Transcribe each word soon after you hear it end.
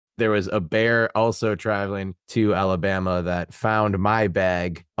there was a bear also traveling to Alabama that found my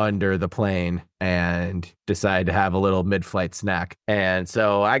bag under the plane and decided to have a little mid-flight snack. And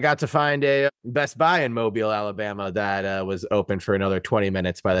so I got to find a Best Buy in Mobile, Alabama that was open for another 20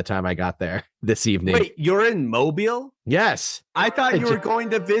 minutes by the time I got there this evening. Wait, you're in Mobile? Yes. I thought you were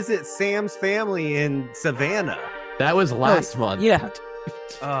going to visit Sam's family in Savannah. That was last month. Yeah.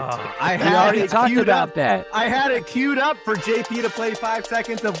 I We already talked about that. I had it queued up for JP to play 5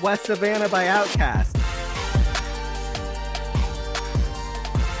 seconds of West Savannah by Outkast.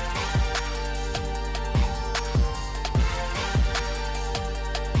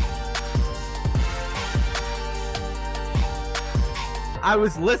 I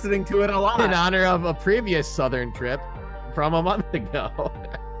was listening to it a lot. In honor of a previous Southern trip from a month ago.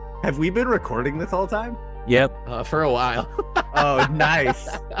 Have we been recording this whole time? Yep. For a while. Oh, nice.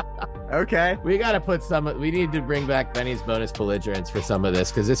 Okay. We got to put we need to bring back Benny's bonus belligerence for some of this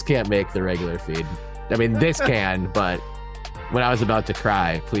because this can't make the regular feed. I mean, this can, but when I was about to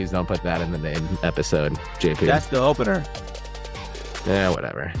cry, please don't put that in the main episode, JP. That's the opener. Yeah,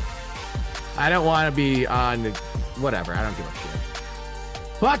 whatever. I don't want to be on, whatever. I don't give a shit.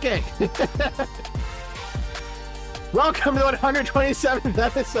 Fuck it. Welcome to the 127th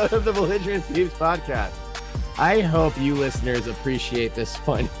episode of the Belligerent Thieves podcast. I hope you listeners appreciate this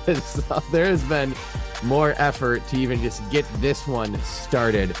one. There has been more effort to even just get this one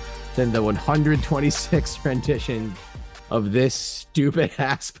started than the 126th rendition of this stupid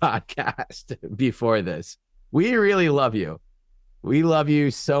ass podcast before this. We really love you. We love you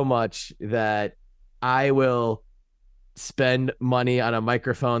so much that I will spend money on a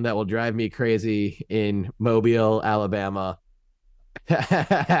microphone that will drive me crazy in Mobile, Alabama,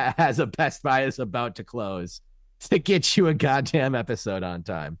 as a Best Buy is about to close to get you a goddamn episode on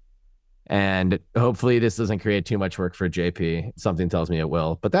time. And hopefully this doesn't create too much work for JP. Something tells me it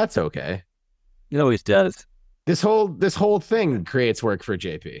will, but that's okay. It always does. This whole thing creates work for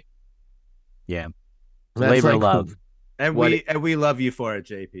JP. Yeah. That's Labor of love. And we love you for it,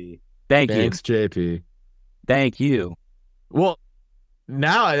 JP. Thanks, JP. Thank you. Well,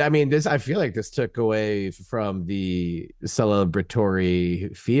 now, I mean, I feel like this took away from the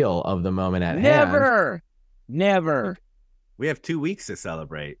celebratory feel of the moment at hand. Never. We have 2 weeks to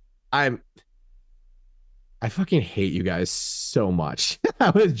celebrate. I fucking hate you guys so much.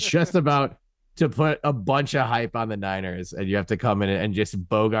 I was just about to put a bunch of hype on the Niners, and you have to come in and just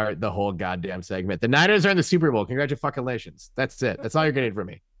bogart the whole goddamn segment. The Niners are in the Super Bowl. Congratulations. That's it. That's all you're getting from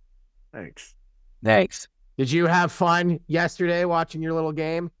me. Thanks. Did you have fun yesterday watching your little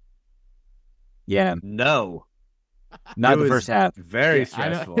game? Yeah. No. Not the first half. Very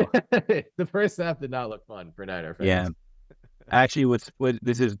stressful. The first half did not look fun for Niner fans. Yeah. Actually,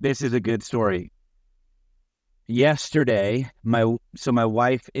 this is a good story. Yesterday, my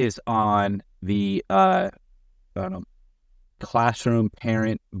wife is on the classroom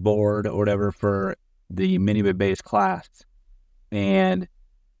parent board or whatever for the mini-based class, and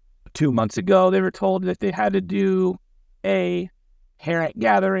 2 months ago, they were told that they had to do a parent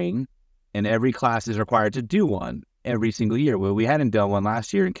gathering, and every class is required to do one every single year. Well, we hadn't done one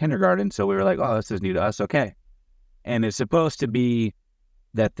last year in kindergarten, so we were like, oh, this is new to us. Okay. And it's supposed to be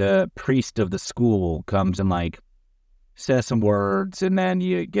that the priest of the school comes and like says some words, and then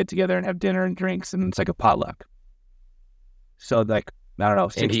you get together and have dinner and drinks, and it's like a potluck. So like, I don't know,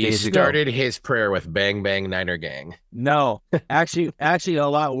 6 and he days ago. started his prayer with "Bang Bang Niner Gang." No, actually a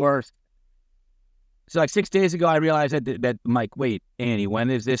lot worse. So like 6 days ago, I realized that I'm like, wait, Annie,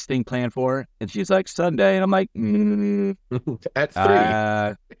 when is this thing planned for? And she's like, Sunday. And I'm like, at 3.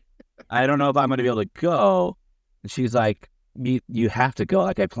 I don't know if I'm going to be able to go. And she's like, you have to go.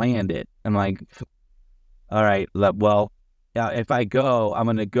 Like, I planned it. I'm like, all right, well, if I go, I'm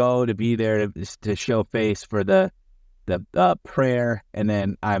going to go to be there to show face for the prayer, and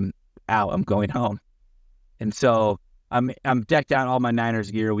then I'm out. I'm going home. And so I'm decked out in all my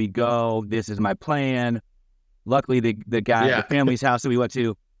Niners gear. We go. This is my plan. Luckily, the family's house that we went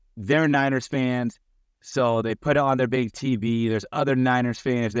to, they're Niners fans, so they put it on their big TV. There's other Niners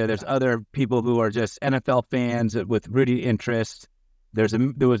fans there. There's other people who are just NFL fans with rooting interest. There was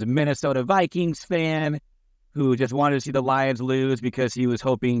a Minnesota Vikings fan who just wanted to see the Lions lose because he was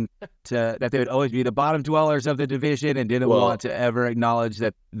hoping that they would always be the bottom dwellers of the division and didn't want to ever acknowledge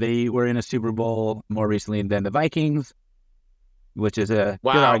that they were in a Super Bowl more recently than the Vikings, which is a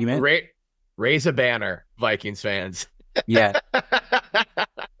good argument. Raise a banner, Vikings fans. Yeah.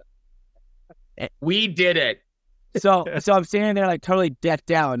 We did it. So I'm standing there like totally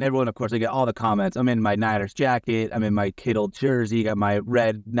decked out, and everyone, of course, I get all the comments. I'm in my Niners jacket. I'm in my kiddo jersey. Got my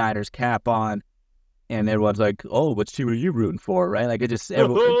red Niners cap on. and everyone's like, "Oh, which team are you rooting for?" Right? Like it just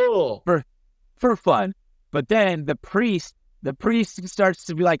for fun. But then the priest starts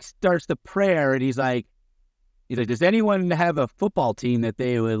the prayer, and he's like, "Does anyone have a football team that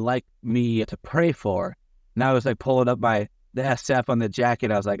they would like me to pray for?" And I was like pulling up the SF on the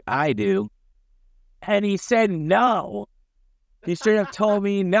jacket. I was like, "I do," and he said no. He straight up told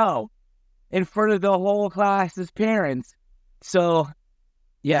me no in front of the whole class's parents. So,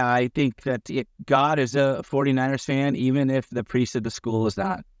 yeah, I think that God is a 49ers fan, even if the priest of the school is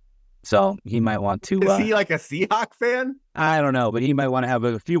not. So he might want to. Is he like a Seahawk fan? I don't know, but he might want to have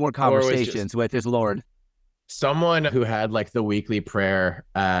a few more conversations with his Lord. Someone who had like the weekly prayer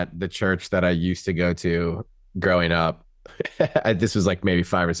at the church that I used to go to growing up. This was like maybe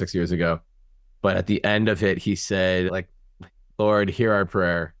 5 or 6 years ago. But at the end of it, he said, like, "Lord, hear our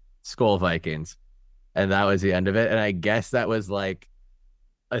prayer, Skol Vikings." And that was the end of it. And I guess that was like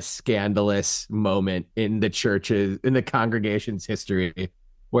a scandalous moment in the congregation's history,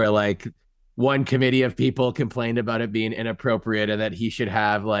 where like one committee of people complained about it being inappropriate and that he should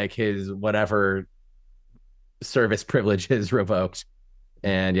have like his whatever service privileges revoked.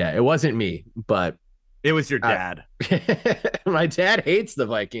 And yeah, it wasn't me, but it was your dad. My dad hates the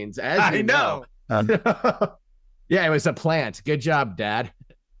Vikings, as I know. Yeah, it was a plant. Good job, Dad.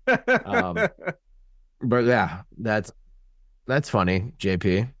 But yeah, that's funny,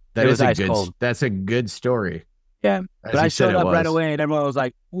 JP. That's a good story. Yeah, but I showed up right away, and everyone was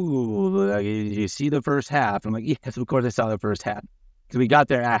like, "Ooh, you see the first half?" I'm like, "Yes, of course I saw the first half." Because we got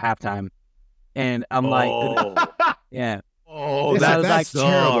there at halftime, and I'm like, "Yeah." Oh, that's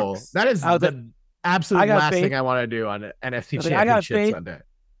terrible. That is the absolute last thing I want to do on an NFC Championship Sunday.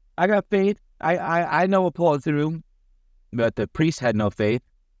 I got faith. I know we'll pull it through, but the priest had no faith.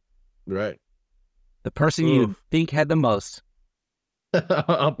 Right. The person you think had the most.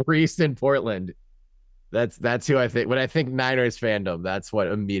 A priest in Portland. That's who I think. When I think Niners fandom, that's what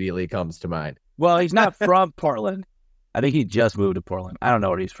immediately comes to mind. Well, he's not from Portland. I think he just moved to Portland. I don't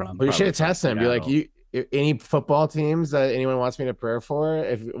know where he's from. Well, you should test him. Be like, any football teams that anyone wants me to pray for?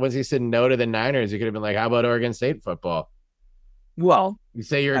 If once he said no to the Niners, you could have been like, how about Oregon State football? Well, you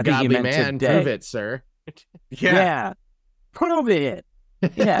say you're a godly man. Today. Prove it, sir. Yeah. Prove it.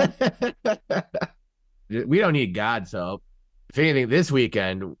 Yeah. We don't need God's help. If anything, this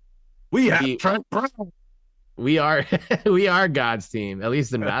weekend we are God's team, at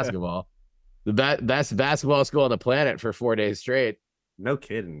least in basketball. The best basketball school on the planet for 4 days straight. No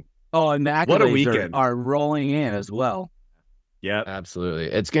kidding. Oh, and the accolades are rolling in as well. Yeah, absolutely.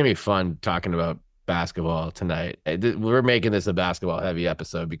 It's gonna be fun talking about basketball tonight. We're making this a basketball heavy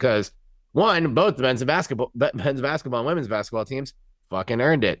episode because one, both the men's basketball and women's basketball teams fucking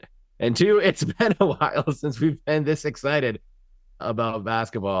earned it, and two, it's been a while since we've been this excited about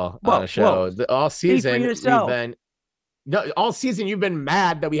basketball on a show. All season all season you've been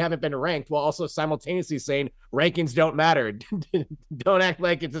mad that we haven't been ranked, while also simultaneously saying rankings don't matter. Don't act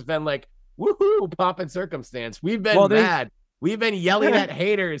like it's just been like woohoo pomp and circumstance. We've been mad. We've been yelling at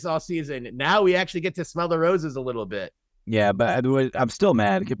haters all season. Now we actually get to smell the roses a little bit. Yeah, but I'm still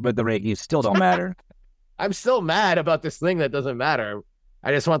mad, but the rankings still don't matter. I'm still mad about this thing that doesn't matter.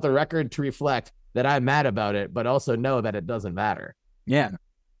 I just want the record to reflect that I'm mad about it, but also know that it doesn't matter. Yeah.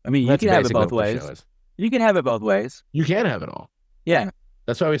 I mean, you can have it both ways. You can have it both ways. You can have it all. Yeah.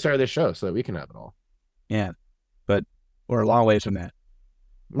 That's why we started this show, so that we can have it all. Yeah. But we're a long ways from that.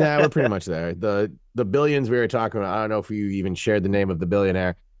 Nah, we're pretty much there. The billions we were talking about, I don't know if you even shared the name of the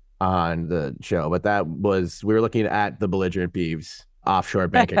billionaire on the show, but we were looking at the belligerent Beeves offshore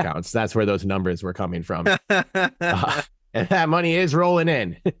bank accounts. That's where those numbers were coming from. And that money is rolling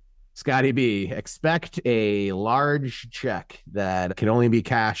in. Scotty B, expect a large check that can only be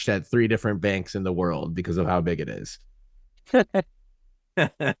cashed at 3 different banks in the world because of how big it is.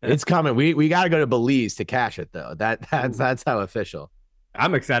 It's coming. We got to go to Belize to cash it, though. That's how official.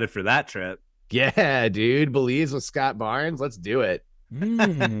 I'm excited for that trip. Yeah, dude. Belize with Scott Barnes. Let's do it.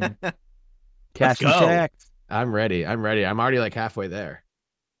 Cash and checks. I'm ready. I'm already like halfway there.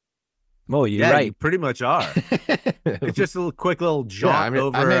 Oh, you're right. You pretty much are. It's just a quick little jaunt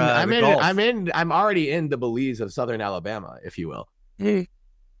over I'm already in the Belize of Southern Alabama, if you will.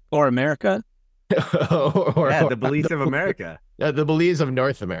 Or America. The Belize of America. The Belize of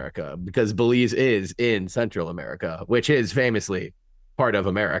North America, because Belize is in Central America, which is famously part of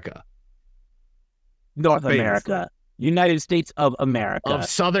America. North America. United States of America. Of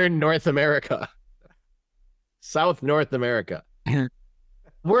Southern North America. South North America.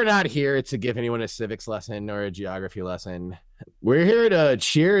 We're not here to give anyone a civics lesson or a geography lesson. We're here to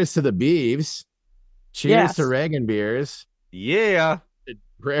cheers to the Beeves. Cheers to Reagan beers. Yeah.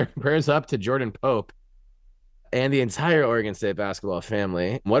 Prayers up to Jordan Pope. and the entire Oregon State basketball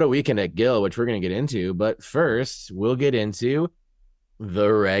family. What a weekend at Gill, which we're going to get into. But first, we'll get into the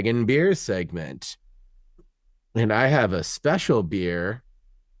Reagan beer segment. And I have a special beer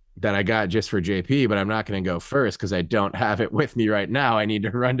that I got just for JP, but I'm not going to go first because I don't have it with me right now. I need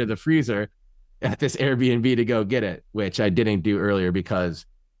to run to the freezer at this Airbnb to go get it, which I didn't do earlier because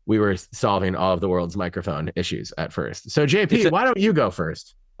we were solving all of the world's microphone issues at first. So JP, why don't you go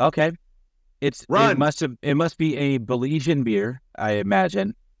first? Okay. It Run. must be a Belizean beer, I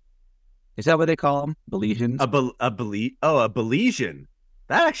imagine. Is that what they call them? Belizeans? A Belizean.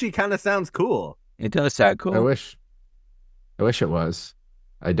 That actually kind of sounds cool. It does sound cool. I wish it was.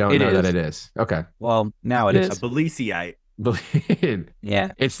 I don't know that it is. Okay. Well, now it A is. Belizeite.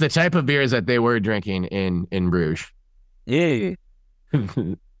 Yeah. It's the type of beers that they were drinking in Bruges. Yeah.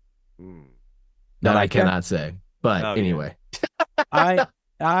 That I cannot say. But anyway.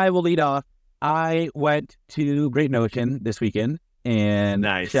 I will lead off. I went to Great Notion this weekend, and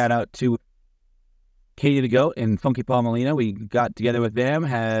shout out to Katie the Goat and Funky Paul Molina. We got together with them,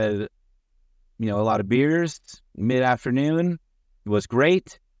 had a lot of beers mid-afternoon. It was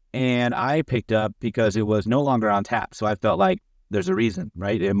great, and I picked up because it was no longer on tap, so I felt like there's a reason,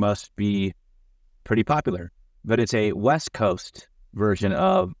 right? It must be pretty popular, but it's a West Coast version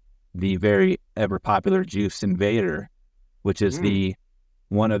of the very ever-popular Juice Invader, which is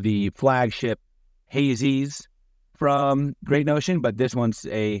one of the flagship hazies from Great Notion, but this one's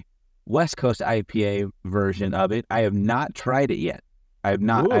a West Coast IPA version of it. I have not tried it yet. I have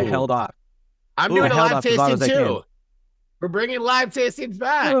not. Ooh. I held off. I'm doing a live tasting too. too. We're bringing live tastings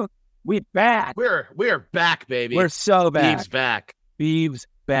back. We're back. We're back, baby. We're so back. Beeves back. Beeves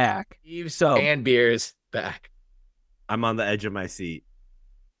back. Beeves and beers back. I'm on the edge of my seat.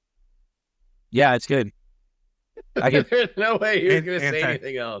 Yeah, it's good. There's no way you're going to say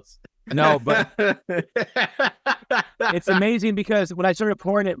anything else. No, but it's amazing because when I started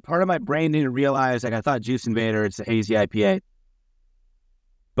pouring it, part of my brain didn't realize, I thought Juice Invader, it's a hazy IPA.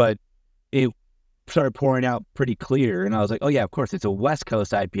 But it started pouring out pretty clear. And I was like, oh yeah, of course, it's a West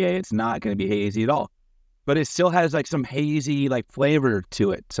Coast IPA. It's not going to be hazy at all. But it still has some hazy flavor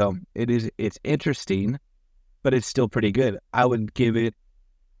to it. So it's interesting, but it's still pretty good. I would give it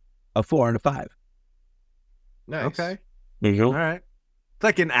a 4 and a 5. Nice. Okay. All right. It's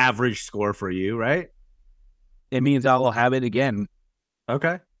like an average score for you, right? It means I will have it again.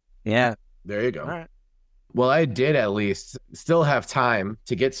 Okay. Yeah. There you go. All right. Well, I did at least still have time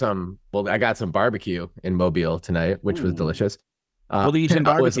to get some. Well, I got some barbecue in Mobile tonight, which was delicious. Belizean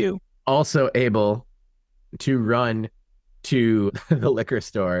barbecue. I was also able to run to the liquor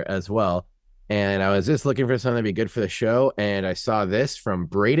store as well. And I was just looking for something to be good for the show. And I saw this from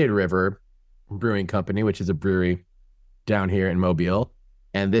Braided River Brewing Company, which is a brewery down here in Mobile.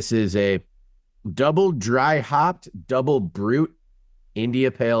 And this is a double dry hopped, double brute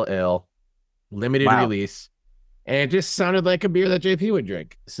India Pale Ale, limited release. And it just sounded like a beer that JP would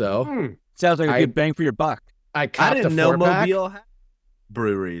drink. So sounds like a good bang for your buck. I didn't know Mobile had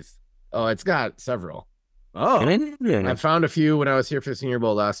breweries. Oh, it's got several. Oh, I found a few when I was here for the Senior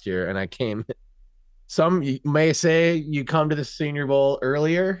Bowl last year, and I came. Some may say you come to the Senior Bowl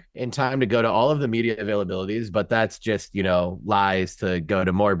earlier in time to go to all of the media availabilities, but that's just, lies to go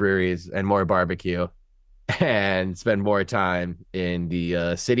to more breweries and more barbecue and spend more time in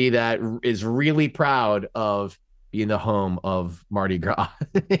the city that is really proud of being the home of Mardi Gras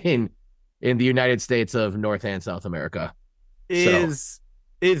in the United States of North and South America. Is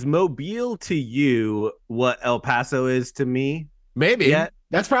Mobile to you what El Paso is to me? Maybe. Yeah.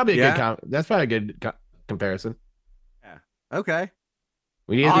 That's probably a good comparison. Yeah. Okay.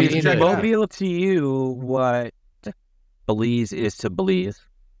 We need to Mobile to you what Belize is to Belize.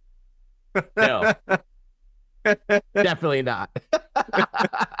 No. Definitely not.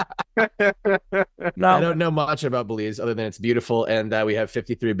 No. I don't know much about Belize other than it's beautiful and that we have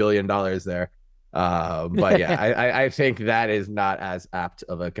 $53 billion there. But yeah, I think that is not as apt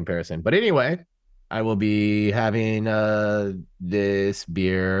of a comparison. But anyway, I will be having this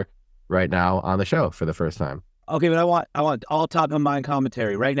beer right now on the show for the first time. Okay, but I want all top of mind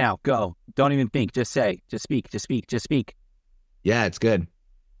commentary right now. Go. Don't even think. Just say. Just speak. Yeah, it's good.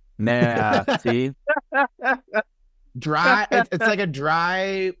 Nah, see? Dry. It's like a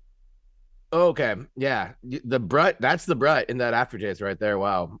dry. Okay, yeah. The brut. That's the brut in that aftertaste right there.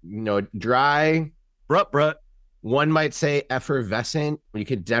 Wow. Dry. Brut. One might say effervescent. You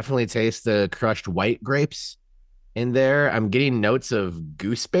could definitely taste the crushed white grapes in there. I'm getting notes of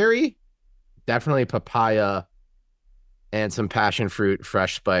gooseberry, definitely papaya, and some passion fruit,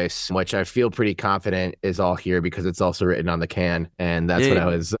 fresh spice, which I feel pretty confident is all here because it's also written on the can. And that's what I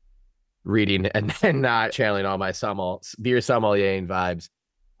was reading and then not channeling all my beer sommelier vibes.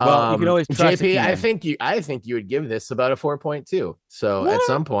 Well, you can always trust JP, Ian. I think you would give this about a 4.2. So at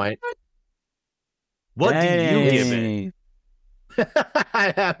some point, What do you give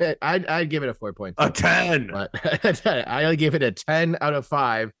it? I'd give it a 4.2. A 10. But I'll give it a 10 out of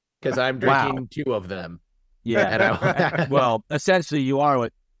 5 because I'm drinking 2 of them. Yeah. Well, essentially, you are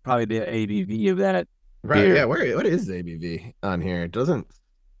what probably the ABV of that. Right. Beer. Yeah. What is the ABV on here? It doesn't.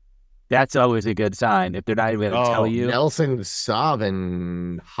 That's always a good sign if they're not even going to tell you. Nelson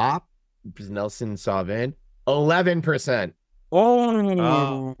Sauvin hop. Nelson Sauvin 11%.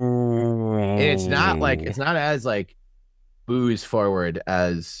 Oh. And it's not as like booze forward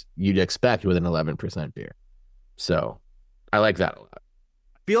as you'd expect with an 11% beer. So I like that a lot.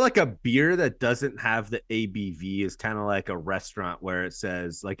 I feel like a beer that doesn't have the ABV is kind of like a restaurant where it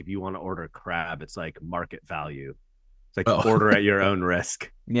says, like, if you want to order crab, it's like market value. It's like order at your own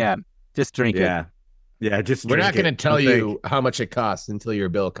risk. Yeah. Just drink it. Yeah. Just we're not going to tell you you how much it costs until your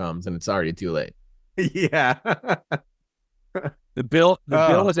bill comes and it's already too late. Yeah. The bill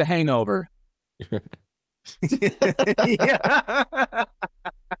is a hangover. Yeah.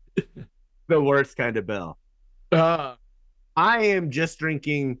 The worst kind of bill. I am just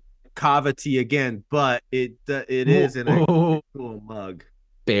drinking kava tea again, but it is in a cool mug.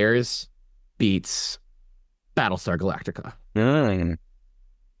 Bears beats Battlestar Galactica. Mm.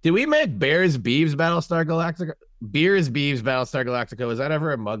 Did we make Bears Beeves Battlestar Galactica? Beers Beeves Battlestar Galactica. Was that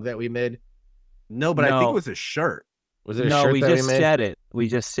ever a mug that we made? No, but I think it was a shirt. Was it a shirt we that just we made? said it. We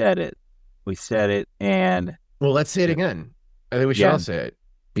just said it. We said it, and well, let's say it again. I think we should all say it.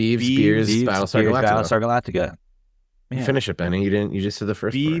 Beeves Beers Battlestar Galactica. Man. Finish it, Benny. You didn't. You just said the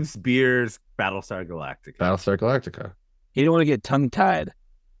first. Beeves Beers Battlestar Galactica. Battlestar Galactica. You don't want to get tongue tied.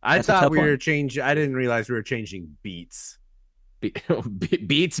 I thought we were changing. I didn't realize we were changing beats.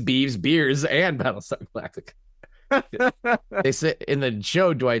 Beats, Beeves, Beers, and Battlestar Galactica. They say in the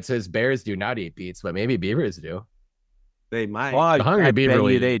show, Dwight says bears do not eat beets, but maybe beavers do. They might. Well, the hungry beaver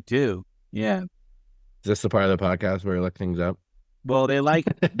bet you they do. Yeah. Is this the part of the podcast where we look things up? Well, they like.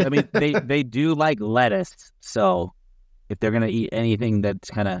 I mean, they do like lettuce. So if they're gonna eat anything that's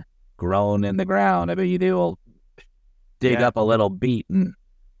kind of grown in the ground, I bet they will dig up a little beet and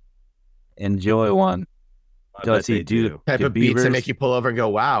enjoy one. Does he do type of beets that make you pull over and go,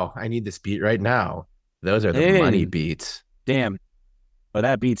 "Wow, I need this beet right now"? Those are the money beets. Damn. Well,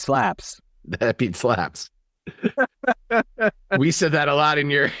 that beet slaps. That beet slaps. We said that a lot in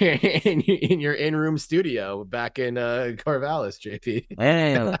your in-room studio back in Corvallis, JP.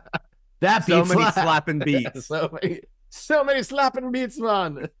 Man, that beat so many slapping beats. so many slapping beats,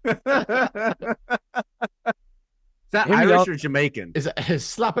 man. Is that Irish or Jamaican? Is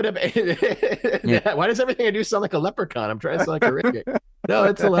slapping a yeah. Why does everything I do sound like a leprechaun? I'm trying to sound like a Rick. No,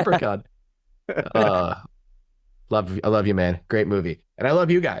 it's a leprechaun. I love you, man. Great movie. And I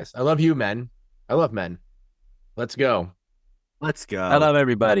love you guys. I love you, men. I love men. Let's go. Let's go. I love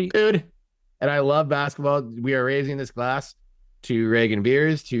everybody. Dude. And I love basketball. We are raising this glass to Reagan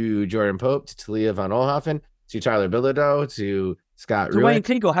Beers, to Jordan Pope, to Talia von Olhoffen, to Tyler Bilodeau, to Scott Ruick. Wayne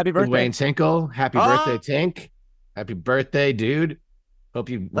Tinkle, happy birthday. Wayne Tinkle, happy birthday, Tink. Happy birthday, dude.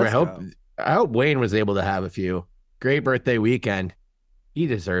 I hope Wayne was able to have a few. Great birthday weekend. He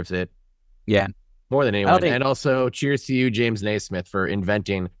deserves it. Yeah. More than anyone. And also, cheers to you, James Naismith, for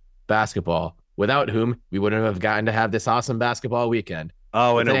inventing basketball, without whom we wouldn't have gotten to have this awesome basketball weekend.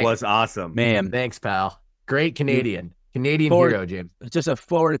 Oh, and it was awesome. Man. Thanks, pal. Great Canadian hero, James. Just a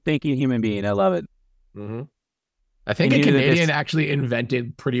forward-thinking human being. I love it. Mm-hmm. I think a Canadian actually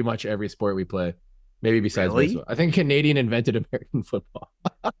invented pretty much every sport we play. Maybe besides baseball. I think Canadian invented American football.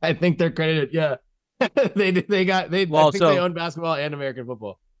 I think they're credited. Yeah. they own basketball and American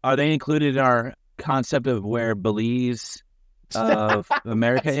football. Are they included in our concept of where Belize of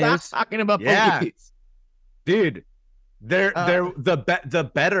America is? Stop talking about Belize. Dude, they're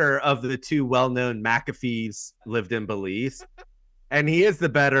the better of the two well-known McAfees lived in Belize. And he is the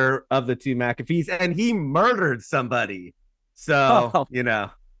better of the two McAfees, and he murdered somebody. So, you know.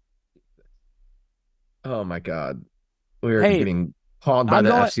 Oh my God. We're getting hauled by the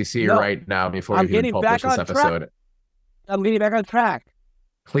FCC right now before we even publish this episode. I'm getting back on track.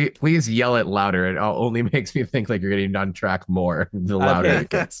 Please yell it louder. It only makes me think like you're getting on track more the louder it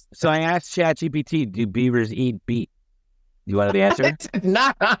gets. So I asked ChatGPT, do beavers eat beet? You want the answer? It's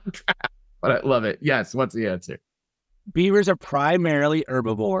not on track. But I love it. Yes. What's the answer? Beavers are primarily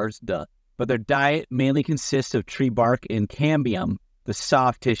herbivores, but their diet mainly consists of tree bark and cambium, the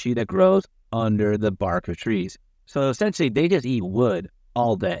soft tissue that grows under the bark of trees. So essentially, they just eat wood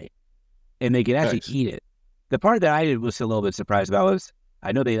all day, and they can actually eat it. The part that I was a little bit surprised about was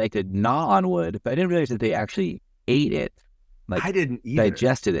I know they like to gnaw on wood, but I didn't realize that they actually ate it. Like I didn't either.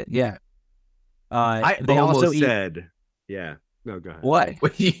 digested it. Yeah. They almost said, yeah. No, go ahead.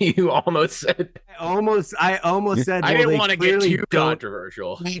 What? You almost said. I almost said. I Well, didn't want to get too don't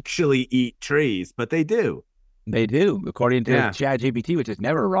controversial. actually eat trees, but they do. They do, according to ChatGPT, which is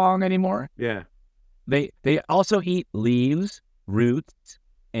never wrong anymore. Yeah. They also eat leaves, roots,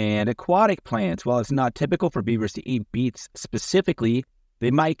 and aquatic plants. While it's not typical for beavers to eat beets specifically, they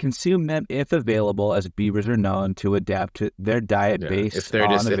might consume them if available, as beavers are known to adapt to their diet based if they're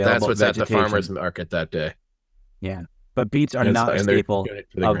on just if available that's what's vegetation. at the farmer's market that day. Yeah, but beets are not a staple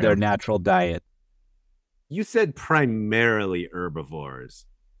of their natural diet. You said primarily herbivores.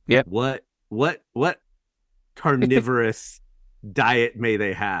 Yep. What carnivorous diet may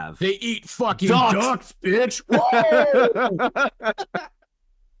they have? They eat fucking ducks bitch.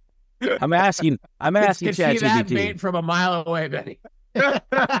 I'm asking Can see that ChatGPT. bait from a mile away, Benny.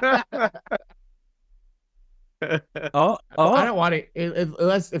 Oh, I don't want to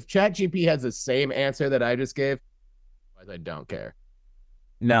unless if ChatGPT has the same answer that I just gave. I don't care.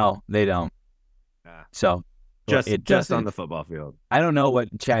 No, they don't. So just on the football field. I don't know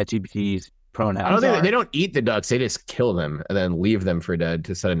what ChatGPT's pronouns I don't think are. they don't eat the ducks. They just kill them and then leave them for dead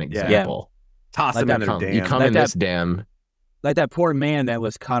to set an example. Toss Like them in that their dam. You come in this dam. Like that poor man that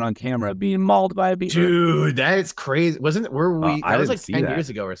was caught on camera being mauled by a beaver. Dude, that is crazy. Wasn't it? Were we? I That was didn't like see 10 that. years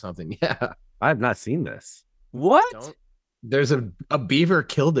ago or something. Yeah. I have not seen this. What? There's a beaver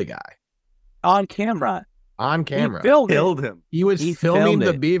killed a guy On camera. on camera. He filmed it. Killed him. He was He filming filmed the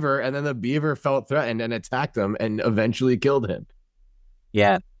it. beaver, and then the beaver felt threatened and attacked him and eventually killed him.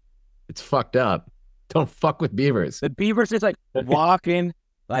 Yeah. It's fucked up. Don't fuck with beavers. The beaver's just like walking,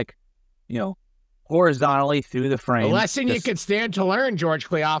 like, horizontally through the frame. A lesson you Just- could stand to learn, George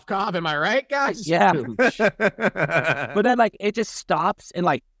Kleofkov. Am I right, guys? Yeah. But then, like, it just stops and,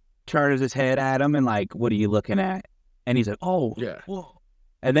 like, turns his head at him and, like, what are you looking at? And he's like, oh. Yeah. Whoa.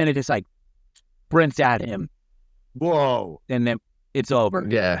 And then it just, like, sprints at him. Whoa. And then it's over.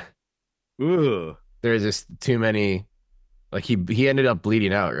 Yeah. Ooh. There's just too many. Like he ended up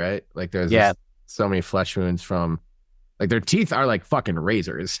bleeding out, right? Like there's Yeah. just so many flesh wounds from. Like their teeth are like fucking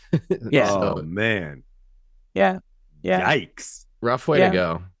razors. Yeah. Oh So, man. Yeah. Yeah. Yikes. rough way Yeah. to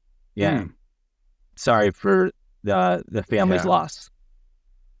go. Yeah. Sorry for the family's Yeah. loss.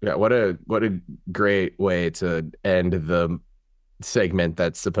 Yeah, what a great way to end the segment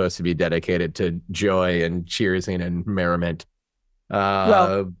that's supposed to be dedicated to joy and cheersing and merriment.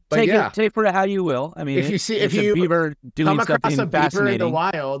 But Take yeah, it for how you will. I mean, If you see- it's if a you beaver doing come across something a beaver in the fascinating.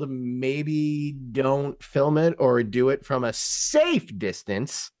 wild, maybe don't film it or do it from a safe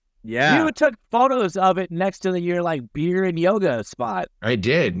distance. Yeah. You took photos of it next to your like beer and yoga spot. I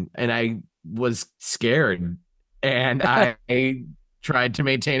did, and I was scared, and I tried to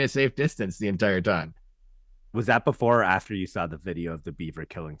maintain a safe distance the entire time. Was that before or after you saw the video of the beaver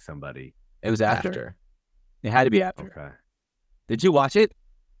killing somebody? It was after. It had to be after. Okay. Did you watch it?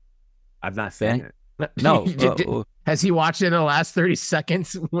 I've not seen Ben? it. No. Has he watched it in the last 30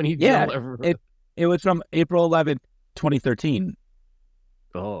 seconds when he Yeah, delivered? It was from April 11th, 2013.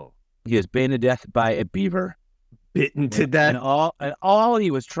 Oh. He was bitten to death by a beaver. Bitten to And death. all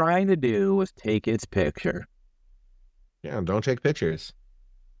he was trying to do was take its picture. Yeah, don't take pictures.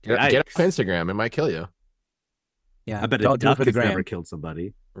 Get off Yikes. Instagram. It might kill you. Yeah. I bet a don't do it duck for the has gram. never killed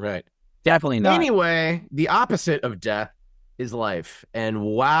somebody. Right. Definitely not. Anyway, the opposite of death is life. And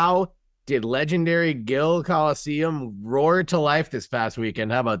wow, did legendary Gill Coliseum roar to life this past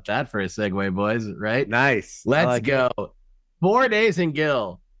weekend. How about that for a segue, boys? Right? Nice. Let's I like go. 4 days in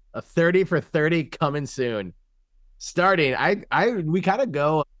Gill. A 30 for 30 coming soon. Starting, we kind of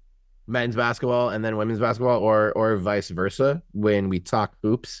go men's basketball and then women's basketball or vice versa. When we talk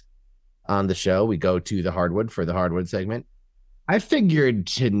hoops on the show, we go to the hardwood for the hardwood segment. I figured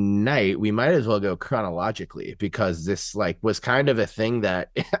tonight we might as well go chronologically because this was kind of a thing that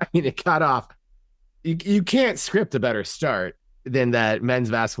it got off. You can't script a better start than that men's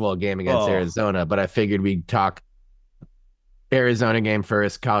basketball game against Arizona, but I figured we'd talk Arizona game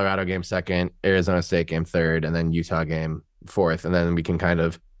first, Colorado game second, Arizona State game third, and then Utah game fourth, and then we can kind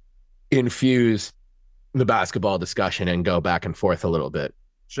of infuse the basketball discussion and go back and forth a little bit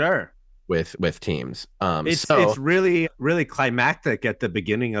Sure. with teams. It's really, really climactic at the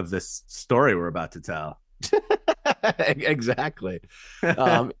beginning of this story we're about to tell. Exactly.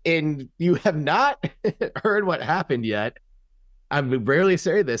 And you have not heard what happened yet. I rarely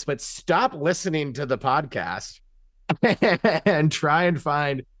say this, but stop listening to the podcast and try and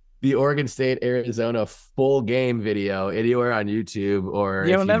find the Oregon State Arizona full game video anywhere on YouTube or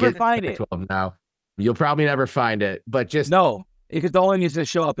You'll if you never get find it. 12 now, you'll probably never find it. But just No. because the only needs to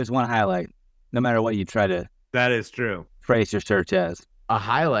show up is one highlight, no matter what you try to That is true. phrase your search as. A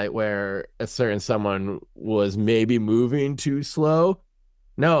highlight where a certain someone was maybe moving too slow.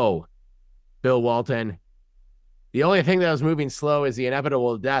 No, Bill Walton. The only thing that was moving slow is the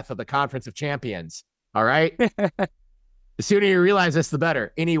inevitable death of the Conference of Champions. All right? The sooner you realize this, the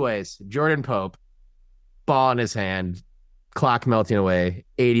better. Anyways, Jordan Pope, ball in his hand, clock melting away,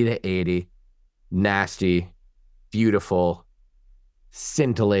 80-80. Nasty, beautiful,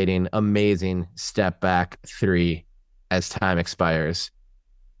 scintillating, amazing step back three as time expires.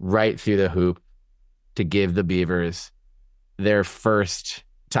 Right through the hoop to give the Beavers their first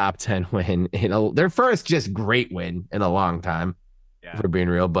top 10 win their first just great win in a long time, for being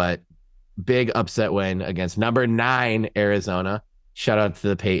real, but big upset win against number 9 Arizona. Shout out to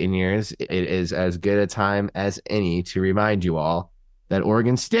the Peyton years. It is as good a time as any to remind you all that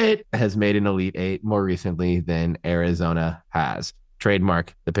Oregon State has made an Elite Eight more recently than Arizona has.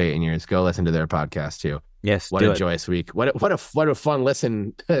 Trademark the Peyton years. Go listen to their podcast too. Yes, what a joyous week. What a fun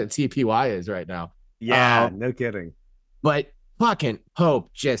listen TPY is right now. Yeah, no kidding. But fucking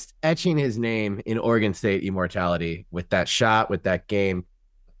Pope just etching his name in Oregon State immortality with that shot, with that game.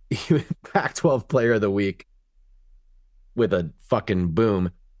 Pac-12 player of the week with a fucking boom.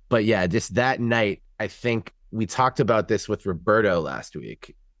 But yeah, just that night, I think we talked about this with Roberto last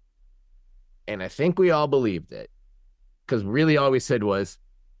week. And I think we all believed it. Because really all we said was,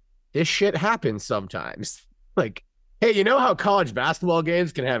 this shit happens sometimes. Like, hey, you know how college basketball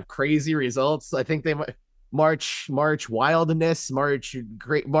games can have crazy results? I think they might March wildness, March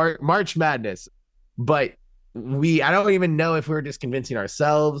madness. But I don't even know if we're just convincing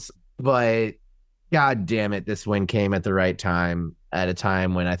ourselves, but God damn it, this win came at the right time, at a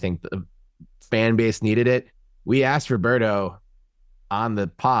time when I think the fan base needed it. We asked Roberto on the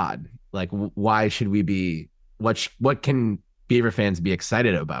pod, like, why should we be, what can Beaver fans be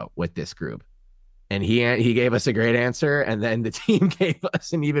excited about with this group? And he gave us a great answer, and then the team gave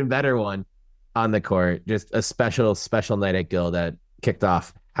us an even better one on the court. Just a special night at Gill that kicked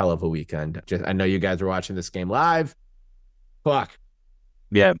off hell of a weekend. I know you guys were watching this game live. Fuck.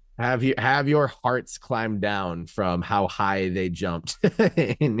 Yeah. Have your hearts climbed down from how high they jumped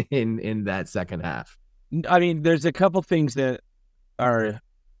in that second half? I mean, there's a couple things that are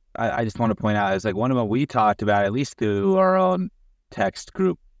I just want to point out. Is like one of them we talked about, at least through our own text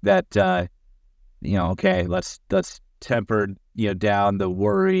group, that okay, let's temper down the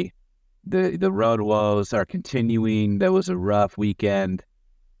worry. The road woes are continuing. That was a rough weekend,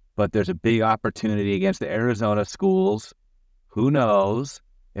 but there's a big opportunity against the Arizona schools. Who knows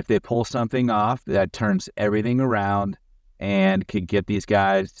if they pull something off that turns everything around and could get these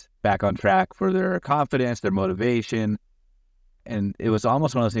guys back on track for their confidence, their motivation. And it was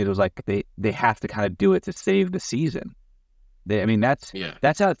almost one of those things. It was like they have to kind of do it to save the season. That's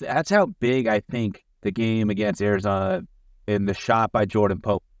how big I think the game against Arizona and the shot by Jordan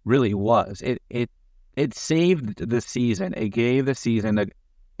Pope really was. It saved the season. It gave the season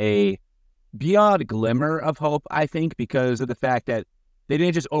a beyond glimmer of hope, I think, because of the fact that they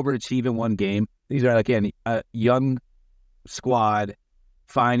didn't just overachieve in one game. These are, again, a young squad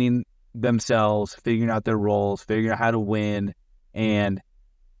finding themselves, figuring out their roles, figuring out how to win, and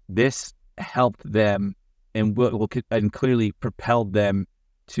this helped them and clearly propelled them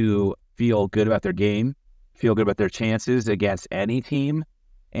to feel good about their game, feel good about their chances against any team.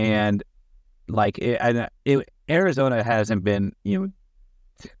 And Arizona hasn't been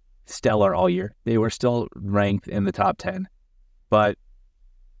stellar all year. They were still ranked in the top 10, but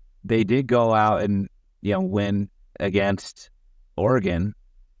they did go out and win against Oregon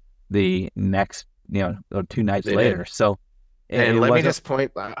the next 2 nights later. Did. So and let me just point,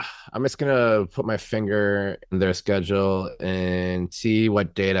 I'm just gonna put my finger in their schedule and see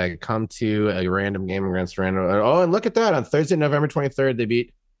what date I come to. A random game against random. Oh, and look at that! On Thursday, November 23rd, they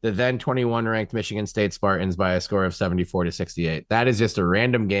beat the then 21 ranked Michigan State Spartans by a score of 74-68. That is just a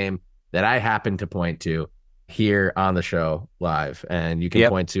random game that I happen to point to here on the show live. And you can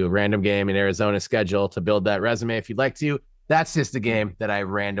point to a random game in Arizona's schedule to build that resume if you'd like to. That's just a game that I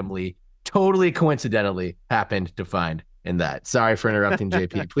randomly, totally coincidentally happened to find in that. Sorry for interrupting,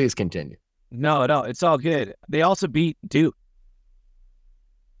 JP. Please continue. No, it's all good. They also beat Duke.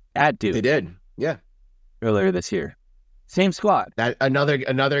 At Duke. They did. Yeah. Earlier this year. Same squad. That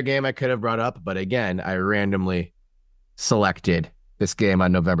another game I could have brought up, but again, I randomly selected this game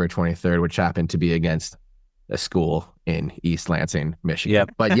on November 23rd, which happened to be against a school in East Lansing, Michigan.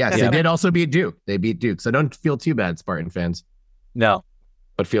 Yep. But yes, they did also beat Duke. They beat Duke. So don't feel too bad, Spartan fans. No.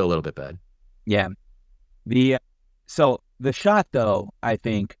 But feel a little bit bad. Yeah. So The shot, though, I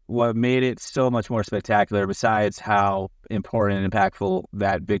think what made it so much more spectacular, besides how important and impactful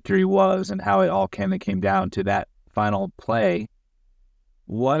that victory was and how it all came down to that final play,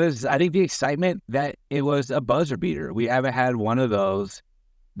 was, I think, the excitement that it was a buzzer beater. We haven't had one of those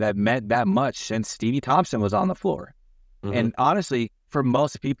that meant that much since Stevie Thompson was on the floor. Mm-hmm. And honestly, for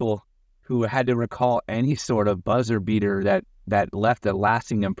most people who had to recall any sort of buzzer beater that left a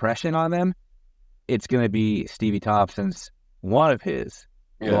lasting impression on them, it's going to be Stevie Thompson's, one of his.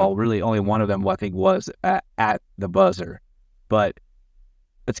 Yeah. Well, really only one of them, I think, was at the buzzer. But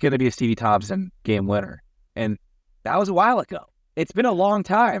it's going to be a Stevie Thompson game winner. And that was a while ago. It's been a long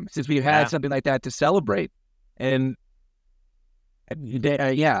time since we've had something like that to celebrate. And I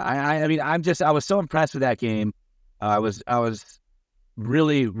mean, I was so impressed with that game. I was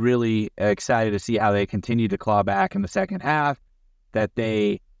really, really excited to see how they continued to claw back in the second half, that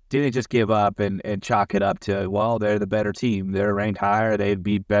they didn't just give up and chalk it up to, well, they're the better team. They're ranked higher. They'd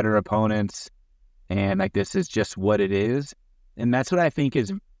be better opponents. And like, this is just what it is. And that's what I think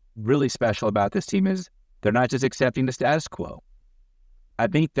is really special about this team, is they're not just accepting the status quo. I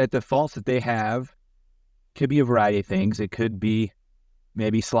think that the faults that they have could be a variety of things. It could be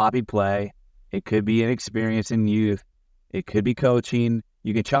maybe sloppy play. It could be inexperience in youth. It could be coaching.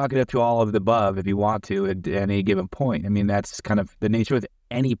 You can chalk it up to all of the above if you want to at any given point. I mean, that's kind of the nature of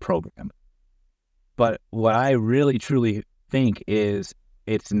any program. But what I really, truly think is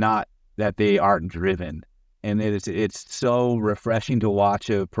it's not that they aren't driven. And it's so refreshing to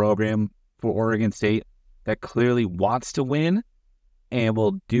watch a program for Oregon State that clearly wants to win and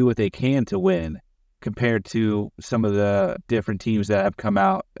will do what they can to win, compared to some of the different teams that have come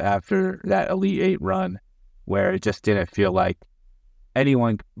out after that Elite Eight run, where it just didn't feel like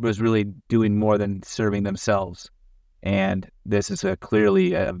anyone was really doing more than serving themselves. And this is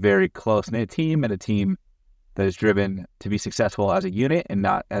clearly a very close-knit team, and a team that is driven to be successful as a unit and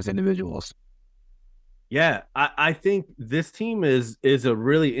not as individuals. Yeah, I think this team is a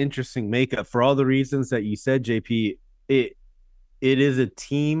really interesting makeup for all the reasons that you said, JP. It is a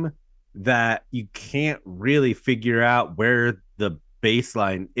team that you can't really figure out where the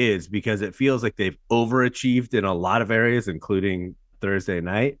baseline is, because it feels like they've overachieved in a lot of areas, including Thursday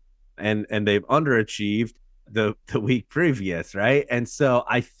night, and they've underachieved the week previous, right? And so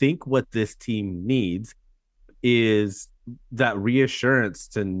I think what this team needs is that reassurance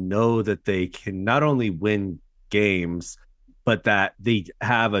to know that they can not only win games, but that they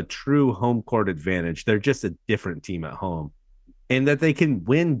have a true home court advantage. They're just a different team at home, and that they can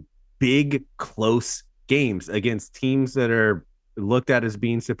win big, close games against teams that are looked at as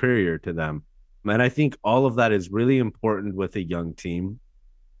being superior to them. And I think all of that is really important with a young team.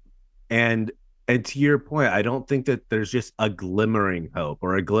 And to your point, I don't think that there's just a glimmering hope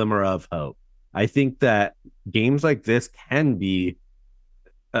or a glimmer of hope. I think that games like this can be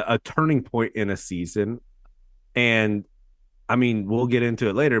a turning point in a season. And I mean, we'll get into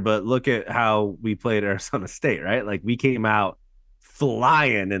it later, but look at how we played Arizona State, right? Like, we came out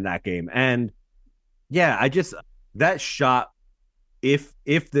flying in that game. And yeah, that shot, if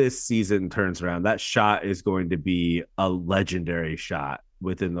this season turns around, that shot is going to be a legendary shot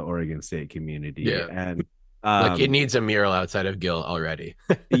within the Oregon State community. Yeah. And like, it needs a mural outside of Gill already.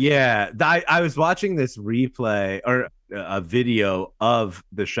 Yeah. I was watching this replay, or a video of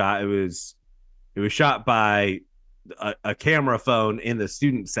the shot. It was shot by a camera phone in the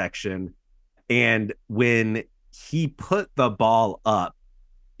student section. And when he put the ball up,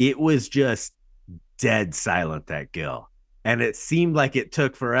 it was just dead silent at Gill. And it seemed like it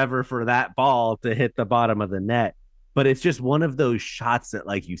took forever for that ball to hit the bottom of the net. But it's just one of those shots that,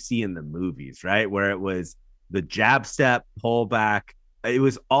 like, you see in the movies, right? Where it was the jab step, pull back. It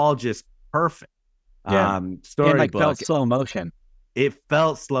was all just perfect. Yeah. Storybook. Felt slow motion. It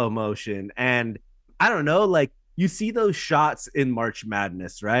felt slow motion. And I don't know, like, you see those shots in March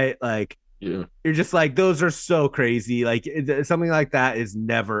Madness, right? Like, yeah, you're just like, those are so crazy. Like, something like that is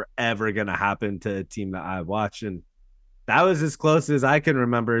never, ever going to happen to a team that I watch. And that was as close as I can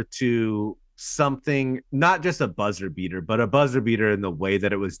remember to something, not just a buzzer beater, but a buzzer beater in the way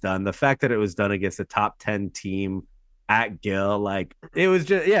that it was done. The fact that it was done against a top 10 team at Gill, like, it was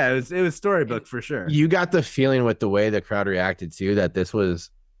just, yeah, it was storybook for sure. You got the feeling with the way the crowd reacted too, that this was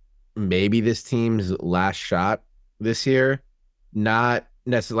maybe this team's last shot this year. Not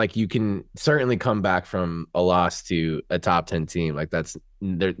necessarily, like, you can certainly come back from a loss to a top 10 team. Like, there's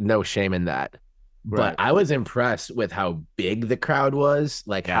no shame in that. But I was impressed with how big the crowd was,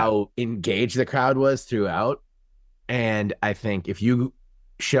 like, how engaged the crowd was throughout. And I think if you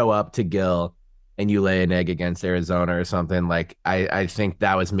show up to Gill and you lay an egg against Arizona or something, like, I think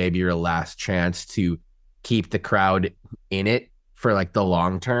that was maybe your last chance to keep the crowd in it for like the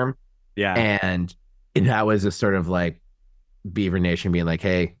long term. Yeah. And that was a sort of like Beaver Nation being like,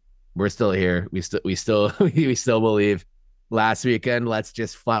 hey, we're still here. We still believe. Last weekend, let's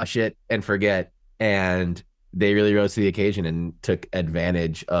just flush it and forget. And they really rose to the occasion and took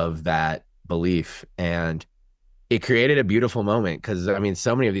advantage of that belief. And it created a beautiful moment because, I mean,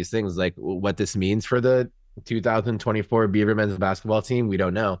 so many of these things, like what this means for the 2024 Beaver men's basketball team, we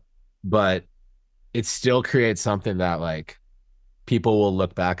don't know. But it still creates something that like people will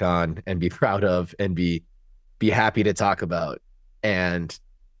look back on and be proud of and be happy to talk about. And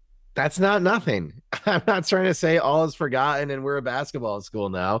that's not nothing. I'm not trying to say all is forgotten and we're a basketball school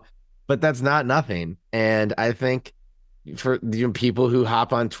now, but that's not nothing. And I think for people who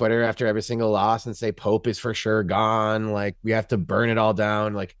hop on Twitter after every single loss and say Pope is for sure gone, like we have to burn it all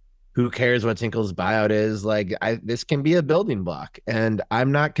down, like who cares what Tinkle's buyout is? Like this can be a building block, and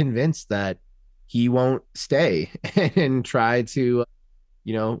I'm not convinced that he won't stay and try to,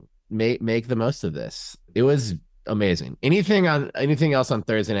 make the most of this. It was amazing. Anything else on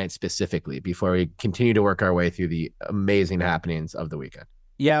Thursday night specifically before we continue to work our way through the amazing happenings of the weekend?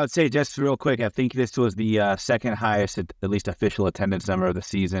 Yeah, I would say just real quick, I think this was the second highest, at least official attendance number of the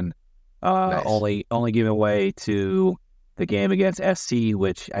season. Nice. Only given away to the game against SC,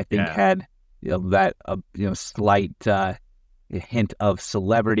 which I think had that slight hint of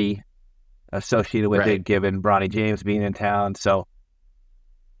celebrity associated with it, given Bronny James being in town. So,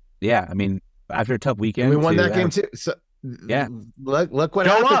 yeah, I mean, after a tough weekend, we won that game too. So, yeah, look what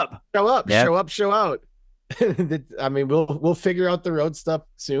happened. Show out. I mean, we'll figure out the road stuff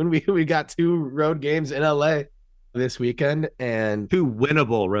soon. We got 2 road games in LA this weekend and 2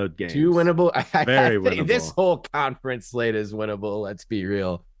 winnable road games. 2 winnable. Very winnable. This whole conference slate is winnable. Let's be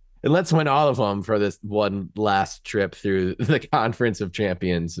real. And let's win all of them for this one last trip through the Conference of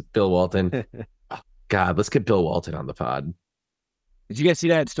Champions. Bill Walton. Oh, God, let's get Bill Walton on the pod. Did you guys see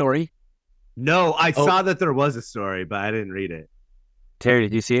that story? No, I saw that there was a story, but I didn't read it. Terry,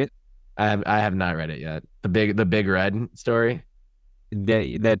 did you see it? I have not read it yet. The big red story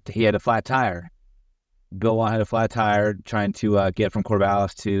that he had a flat tire. Bill Walton had a flat tire trying to get from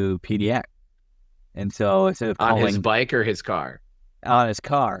Corvallis to PDX, and so instead of on his bike or his car, on his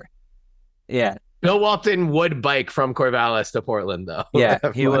car, yeah. Bill Walton would bike from Corvallis to Portland, though. Yeah,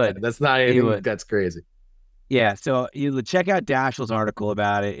 he would. That's not anything that's crazy. Yeah, so you check out Dashiell's article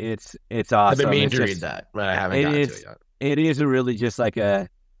about it. It's awesome. I've been meaning to read that, but I haven't gotten to it yet. It is really just like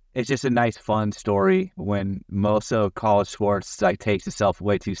it's just a nice, fun story when most of college sports like takes itself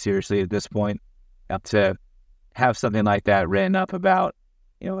way too seriously at this point. To have something like that written up about,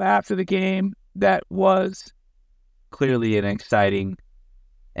 after the game, that was clearly an exciting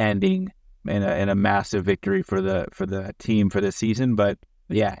ending and a massive victory for the team for this season. But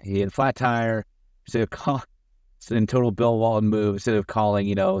yeah, he had a flat tire. So in total Bill Walton move, instead of calling,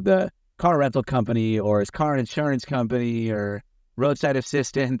 the car rental company or his car insurance company or roadside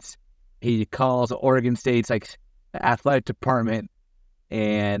assistance, he calls Oregon State's athletic department,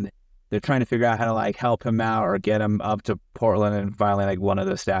 and they're trying to figure out how to help him out or get him up to Portland. And finally, one of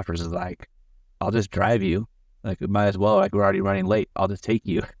the staffers is like, I'll just drive you. We might as well. We're already running late. I'll just take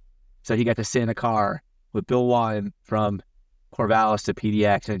you. So he got to sit in a car with Bill Walton from Corvallis to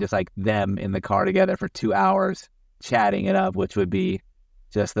PDX, and just them in the car together for 2 hours chatting it up, which would be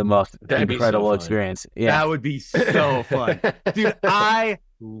just the most incredible experience. Yeah, that would be so fun. Dude, I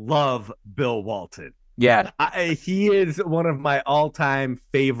love Bill Walton. Yeah. He is one of my all-time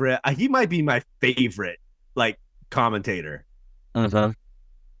favorite. He might be my favorite, commentator. Uh-huh.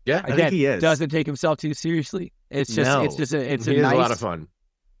 Yeah, I think he is. Doesn't take himself too seriously. It's a lot of fun.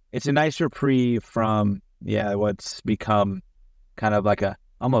 It's a nice reprieve from what's become kind of like a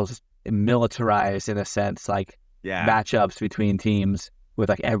almost militarized in a sense, matchups between teams with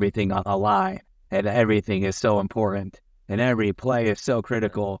everything on the line, and everything is so important, and every play is so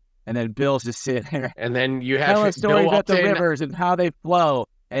critical. And then Bill's just sitting there. And then you have telling stories about the rivers and how they flow,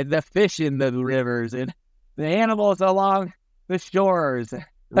 and the fish in the rivers, and the animals along the shores.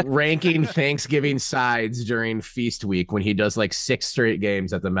 Ranking Thanksgiving sides during feast week when he does 6 straight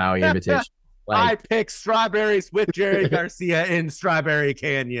games at the Maui Invitation. I picked strawberries with Jerry Garcia in Strawberry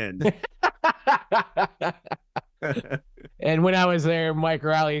Canyon. And when I was there, Mike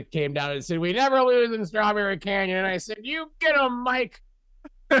Riley came down and said, "We never lose in Strawberry Canyon." And I said, "You get him, Mike."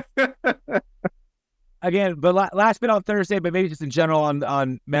 Again, but last bit on Thursday, but maybe just in general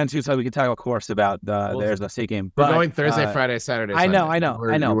on men's so we can talk, of course, about there's the state game. We're going Thursday, Friday, Saturday. I know.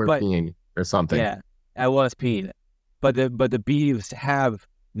 You were but peeing or something. Yeah, I was peeing. But the Beavs have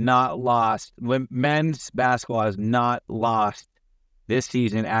not lost. Men's basketball has not lost this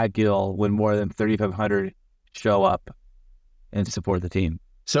season at Gill when more than 3,500 show up and support the team.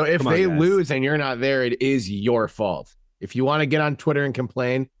 So if Come on, they guys. lose and you're not there, it is your fault. If you want to get on Twitter and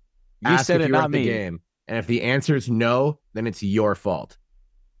complain, You ask said if it, you were not at the me. game. And if the answer is no, then it's your fault.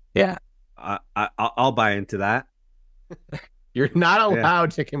 Yeah. I'll buy into that. You're not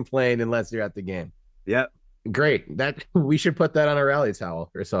allowed to complain unless you're at the game. Yep. Great. That we should put that on a rally towel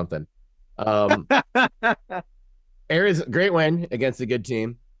or something. Arizona, great win against a good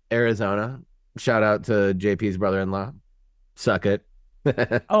team. Arizona. Shout out to JP's brother-in-law. Suck it.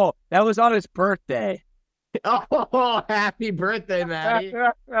 Oh, that was on his birthday. Oh, happy birthday, Maddie.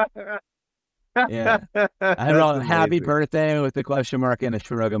 Yeah. I wrote happy birthday with the question mark and a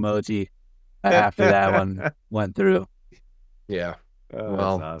shrug emoji after that one went through. Yeah. Oh,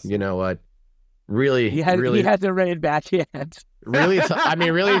 Well, awesome. you know what? Really, He had the rain backhand. really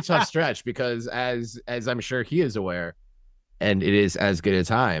tough stretch because as I'm sure he is aware, and it is as good a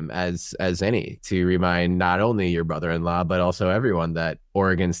time as any to remind not only your brother-in-law but also everyone that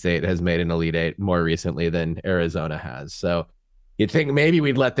Oregon State has made an Elite Eight more recently than Arizona has. So you'd think maybe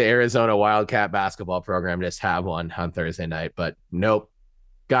we'd let the Arizona Wildcat basketball program just have one on Thursday night, but nope.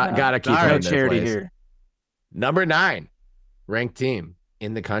 Gotta keep no them in their charity place. here. Number 9 ranked team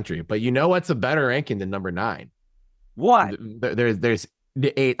in the country, but you know what's a better ranking than number 9? What? There's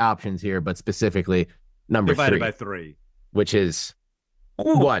 8 options here, but specifically number Divided 3, by 3. which is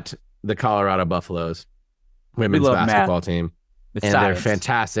Ooh. what the Colorado Buffaloes women's love basketball math. team It's and science. their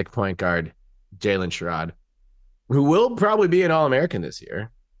fantastic point guard Jalen Sherrod, who will probably be an All-American this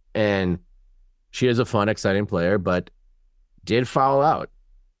year, and she is a fun, exciting player, but did foul out,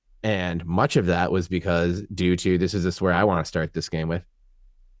 and much of that was because due to this is where I want to start this game with.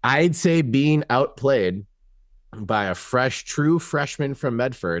 I'd say being outplayed by a true freshman from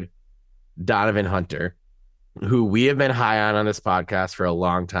Medford, Donovan Hunter, who we have been high on this podcast for a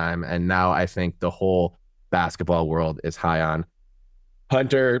long time. And now I think the whole basketball world is high on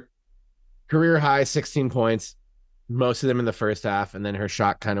Hunter. Career high 16 points, most of them in the first half. And then her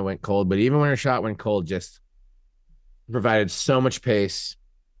shot kind of went cold. But even when her shot went cold, just provided so much pace,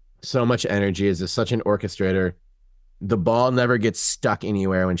 so much energy, is just such an orchestrator. The ball never gets stuck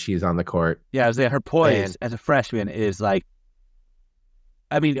anywhere when she's on the court. Yeah, I was her poise as a freshman is like,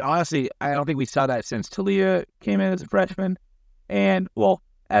 I mean, honestly, I don't think we saw that since Talia came in as a freshman and, well,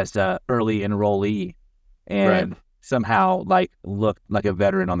 as an early enrollee and somehow like looked like a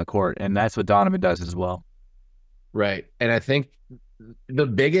veteran on the court. And that's what Donovan does as well. Right. And I think the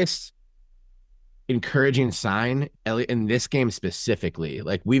biggest encouraging sign in this game specifically,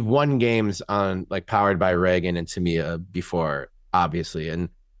 like we've won games on like powered by Reagan and Tamia before, obviously, and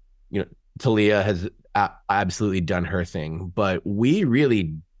you know Talia has absolutely done her thing, but we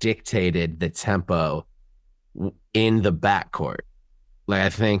really dictated the tempo in the backcourt. Like I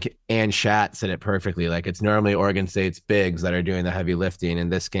think Ann Schatt said it perfectly. Like it's normally Oregon State's bigs that are doing the heavy lifting. In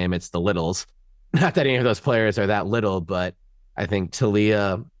this game, it's the littles. Not that any of those players are that little, but I think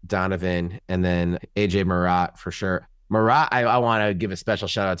Talia, Donovan, and then AJ Murat for sure. Murat, I want to give a special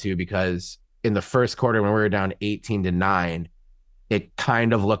shout out to because in the first quarter when we were down 18-9, it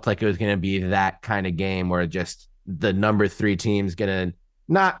kind of looked like it was going to be that kind of game where just the number 3 team's going to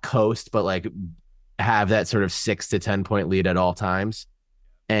not coast, but like have that sort of 6 to 10 point lead at all times.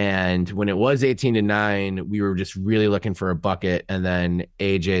 And when it was 18-9, we were just really looking for a bucket. And then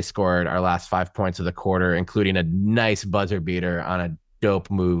AJ scored our last 5 points of the quarter, including a nice buzzer beater on a dope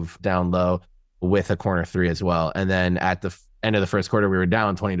move down low with a corner 3 as well. And then at the end of the first quarter, we were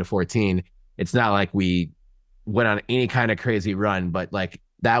down 20-14. It's not like we went on any kind of crazy run, but like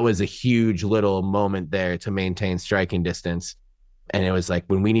that was a huge little moment there to maintain striking distance. And it was like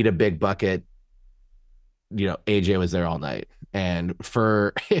when we need a big bucket, you know, AJ was there all night. And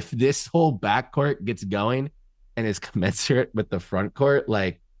if this whole backcourt gets going and is commensurate with the front court,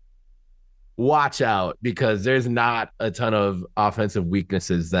 like watch out, because there's not a ton of offensive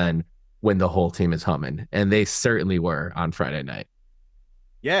weaknesses then when the whole team is humming. And they certainly were on Friday night.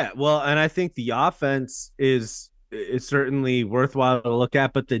 Yeah, well, and I think the offense is certainly worthwhile to look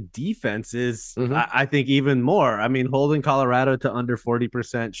at, but the defense is, I think, even more. I mean, holding Colorado to under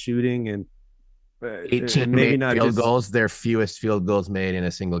 40% shooting and 18 maybe not field goals, their fewest field goals made in a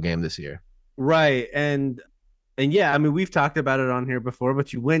single game this year. Right. And yeah, I mean, we've talked about it on here before,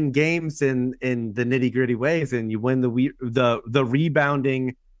 but you win games in the nitty-gritty ways, and you win the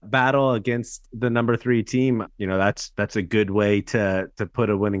rebounding battle against the number 3 team. You know, that's a good way to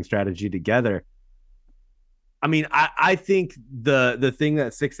put a winning strategy together. I mean, I think the thing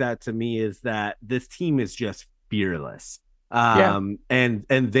that sticks out to me is that this team is just fearless. And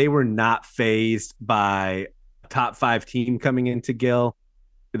they were not fazed by top 5 team coming into Gil.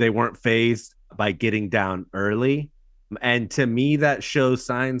 They weren't phased by getting down early. And to me, that shows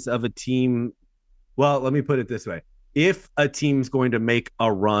signs of a team. Well, let me put it this way. If a team's going to make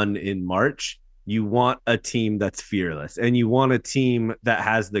a run in March, you want a team that's fearless, and you want a team that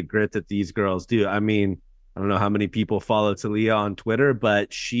has the grit that these girls do. I mean, I don't know how many people follow Talia on Twitter,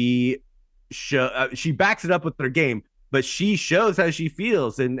 but she backs it up with her game, but she shows how she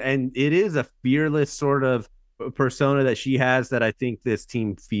feels, and it is a fearless sort of persona that she has that I think this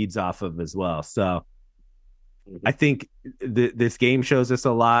team feeds off of as well. So I think this game shows us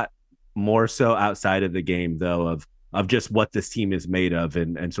a lot more so outside of the game, though, of just what this team is made of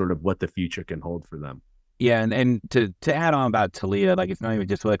and sort of what the future can hold for them. Yeah, and to add on about Talia, like, it's not even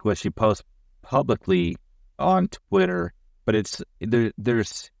just like what she posts publicly on Twitter, but it's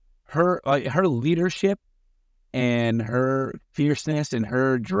there's her leadership and her fierceness and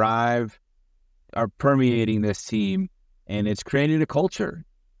her drive are permeating this team, and it's created a culture.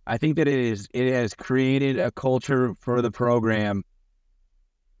 I think that it has created a culture for the program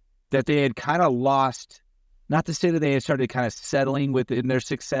that they had kind of lost. Not to say that they had started kind of settling within their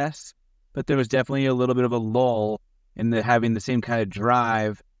success, but there was definitely a little bit of a lull in having the same kind of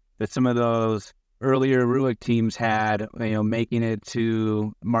drive that some of those earlier Ruick teams had, making it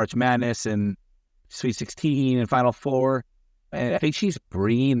to March Madness and Sweet 16 and Final Four. And I think she's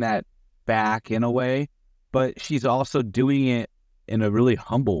bringing that back in a way, but she's also doing it in a really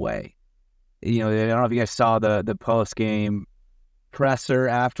humble way. I don't know if you guys saw the post-game presser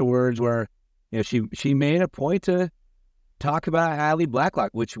afterwards where she made a point to talk about Adley Blacklock,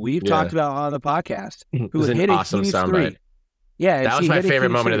 which we've talked about on the podcast. Who was an hit awesome a huge soundbite. three. Yeah, that was my favorite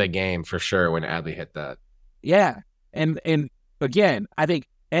moment of the the game for sure when Adley hit that. Yeah, and again, I think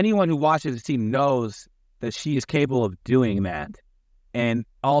anyone who watches the team knows that she is capable of doing that, and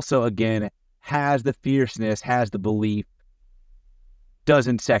also again has the fierceness, has the belief,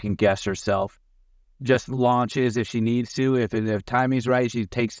 doesn't second guess herself. Just launches if she needs to. If timing's right, she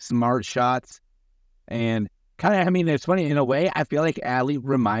takes smart shots. And kind of, it's funny, in a way, I feel like Adley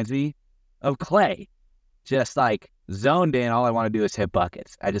reminds me of Clay. Just like zoned in, all I want to do is hit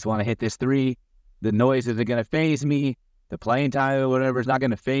buckets. I just want to hit this three. The noise isn't going to faze me. The playing time or whatever is not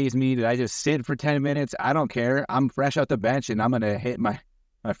going to faze me. Did I just sit for 10 minutes? I don't care. I'm fresh off the bench, and I'm going to hit my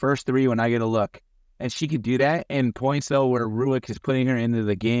first three when I get a look. And she could do that in points, though, where Ruick is putting her into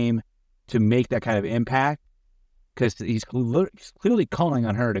the game to make that kind of impact, because he's clearly calling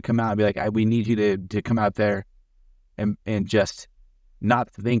on her to come out and be like, we need you to come out there and just not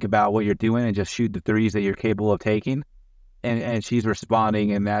think about what you're doing and just shoot the threes that you're capable of taking. And she's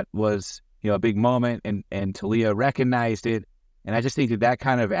responding, and that was a big moment, and Talia recognized it. And I just think that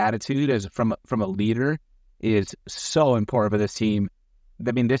kind of attitude as from a leader is so important for this team.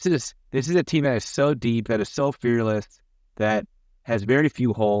 I mean, this is a team that is so deep, that is so fearless, that has very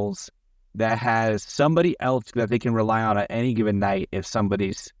few holes, that has somebody else that they can rely on at any given night if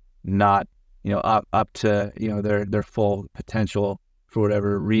somebody's not, up to, their full potential for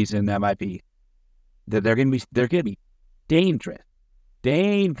whatever reason that might be. That they're gonna be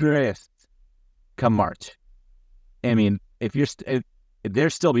dangerous come March. I mean, if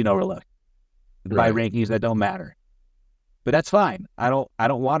there's still be no overlook by rankings that don't matter. But that's fine. I don't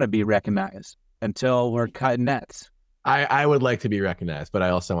want to be recognized until we're cutting nets. I would like to be recognized, but I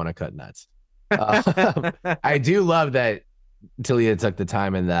also want to cut nets. I do love that Talia took the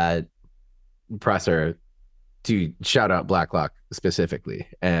time in that presser to shout out Blacklock specifically.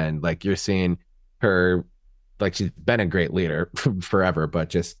 And like, you're seeing her, like, she's been a great leader forever, but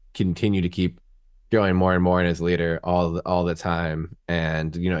just continue to keep growing more and more in as leader all the time.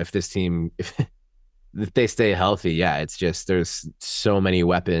 And, if this team, if they stay healthy, it's just, there's so many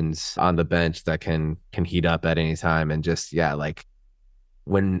weapons on the bench that can heat up at any time. And just, like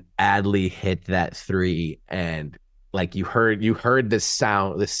when Adley hit that three, and like you heard the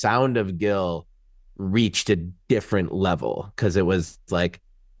sound of Gil reached a different level, because it was like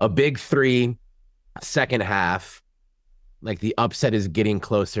a big three, second half, like the upset is getting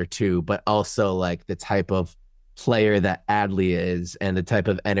closer to, but also like the type of player that Adley is and the type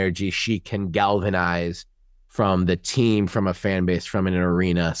of energy she can galvanize from the team, from a fan base, from an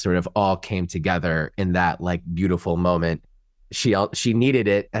arena, sort of all came together in that like beautiful moment. She needed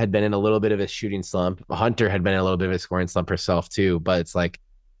it, had been in a little bit of a shooting slump. Hunter had been in a little bit of a scoring slump herself too, but it's like,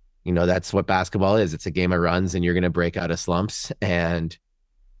 that's what basketball is. It's a game of runs, and you're going to break out of slumps, and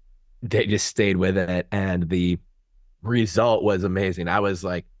they just stayed with it. And the result was amazing. I was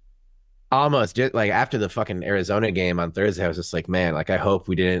like, almost just like after the fucking Arizona game on Thursday, I was just like, man, like I hope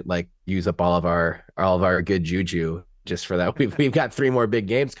we didn't like use up all of our good juju just for that. We've got 3 more big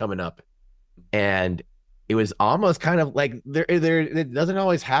games coming up, and it was almost kind of like there it doesn't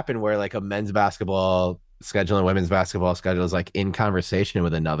always happen where like a men's basketball schedule and women's basketball schedule is like in conversation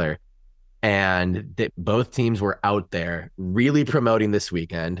with another. And that both teams were out there really promoting this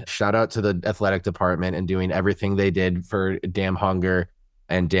weekend. Shout out to the athletic department and doing everything they did for damn hunger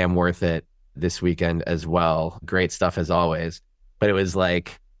and damn worth it this weekend as well. Great stuff as always. But it was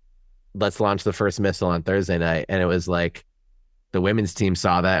like, let's launch the first missile on Thursday night. And it was like the women's team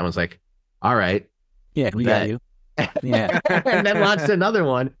saw that and was like, all right. Yeah, we got you. Yeah. And then launched another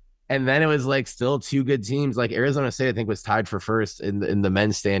one. And then it was like still two good teams. Like Arizona State, I think, was tied for first in the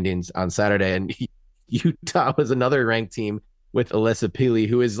men's standings on Saturday. And Utah was another ranked team with Alyssa Peely,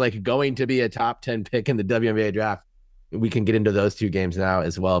 who is like going to be a top 10 pick in the WNBA draft. We can get into those two games now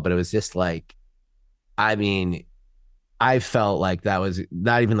as well. But it was just like, I mean, I felt like that was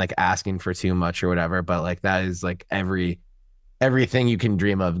not even like asking for too much or whatever, but like that is like everything you can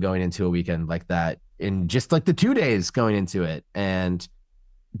dream of going into a weekend like that in just like the 2 days going into it. And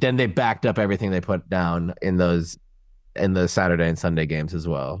then they backed up everything they put down in the Saturday and Sunday games as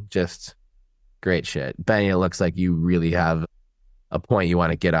well. Just great shit. Benny, it looks like you really have a point you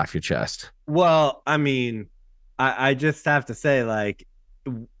want to get off your chest. Well, I mean, I just have to say, like,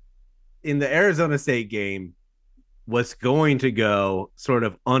 in the Arizona State game, what's going to go sort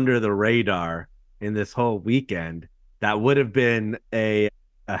of under the radar in this whole weekend that would have been a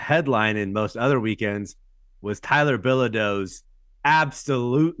headline in most other weekends was Tyler Bilodeau's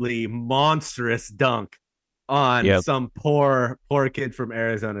absolutely monstrous dunk on some poor kid from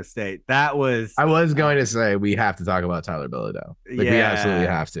Arizona State. That was... I was going to say we have to talk about Tyler Bilodeau. We absolutely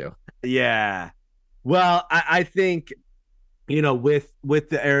have to. Yeah. Well, I think, you know, with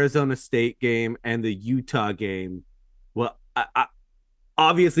the Arizona State game and the Utah game, well, I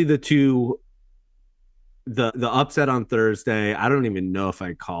obviously the upset on Thursday, I don't even know if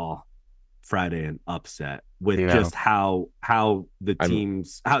I call Friday an upset with just how the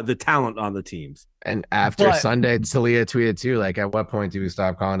teams, how the talent on the teams. And after Sunday, Talia tweeted too, like, at what point do we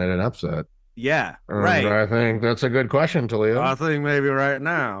stop calling it an upset? Yeah, right. I think that's a good question, Talia. I think maybe right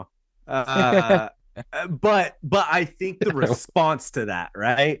now. But I think the response to that,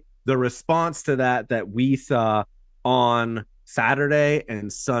 right? The response to that we saw on Saturday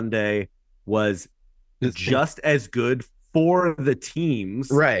and Sunday was just as good for the teams,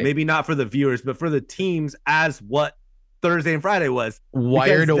 right? Maybe not for the viewers, but for the teams as what Thursday and Friday was.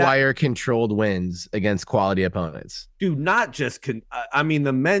 Wire to wire controlled wins against quality opponents. Dude, not just I mean,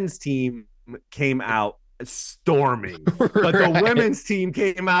 the men's team came out storming, but the women's team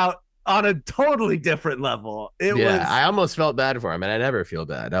came out on a totally different level. It was, I almost felt bad for him, and I never feel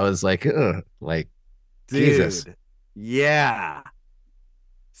bad. I was like, ugh, like, dude, Jesus. Yeah.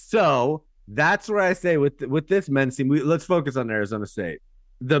 So that's where I say with this men's team, let's focus on Arizona State.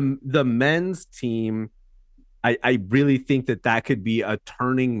 The men's team, I really think that could be a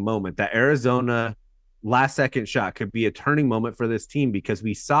turning moment. That Arizona last second shot could be a turning moment for this team, because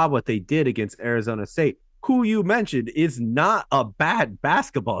we saw what they did against Arizona State, who you mentioned is not a bad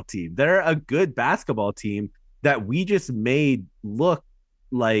basketball team. They're a good basketball team that we just made look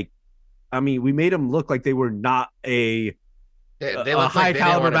like, I mean, we made them look like they were not a high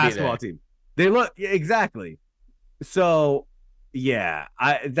caliber basketball team. They look, exactly. So yeah,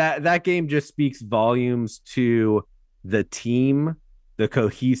 that game just speaks volumes to the team, the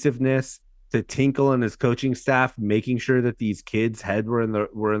cohesiveness, to Tinkle and his coaching staff making sure that these kids' heads were in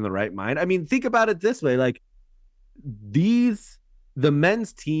the right mind. I mean, think about it this way: like, the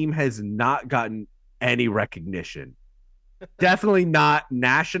men's team has not gotten any recognition. Definitely not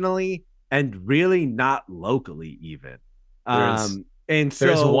nationally, and really not locally even. And so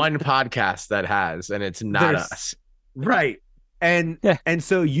there's one podcast that has, and it's not us. Right. And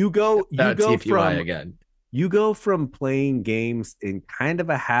so you go from playing games in kind of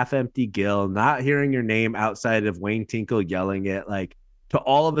a half-empty gill, not hearing your name outside of Wayne Tinkle yelling it, like, to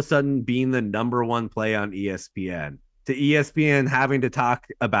all of a sudden being the number one play on ESPN, to ESPN having to talk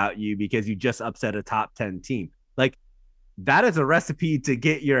about you because you just upset a top 10 team. Like, that is a recipe to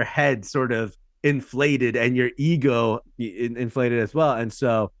get your head sort of inflated and your ego inflated as well. And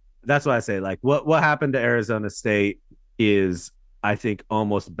so that's why I say, like, what happened to Arizona State is, I think,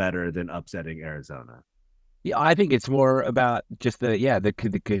 almost better than upsetting Arizona. Yeah, I think it's more about just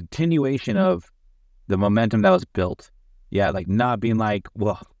the continuation of the momentum that was built. Yeah, like not being like,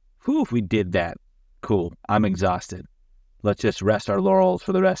 well, we did that. Cool. I'm exhausted. Let's just rest our laurels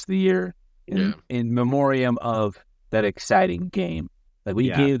for the rest of the year in memoriam of that exciting game. Like,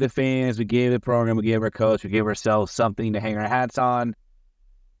 we gave the fans, we gave the program, we gave our coach, we gave ourselves something to hang our hats on.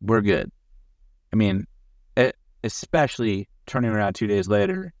 We're good. I mean, especially turning around 2 days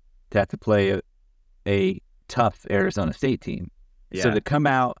later to have to play a tough Arizona State team. Yeah. So to come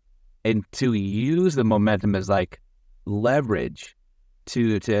out and to use the momentum as like leverage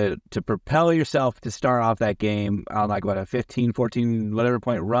to propel yourself to start off that game on like a 15, 14, whatever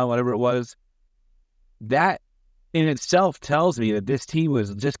point run, whatever it was, that in itself tells me that this team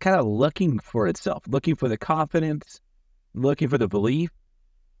was just kind of looking for itself, looking for the confidence, looking for the belief.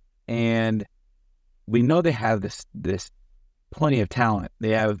 And we know they have this plenty of talent.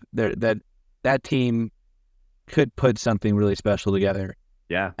 They have that team could put something really special together.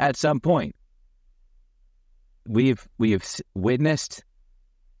 Yeah. At some point. We've witnessed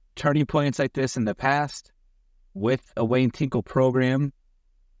turning points like this in the past with a Wayne Tinkle program.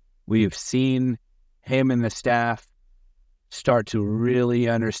 We've seen him and the staff start to really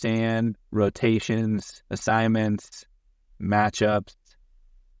understand rotations, assignments, matchups,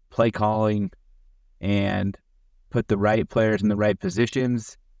 play calling, and put the right players in the right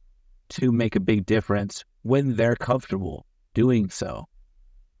positions to make a big difference when they're comfortable doing so.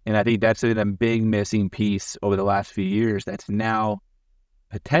 And I think that's been a big missing piece over the last few years that's now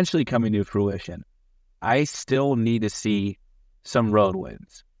potentially coming to fruition. I still need to see some road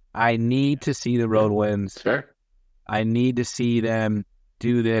wins. I need to see the road wins. Fair. I need to see them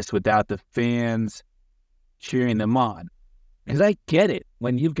do this without the fans cheering them on. Because I get it.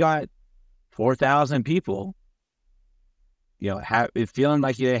 When you've got 4,000 people, feeling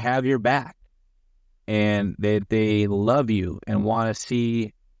like they have your back and they love you and want to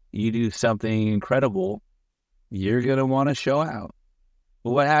see you do something incredible, you're going to want to show out.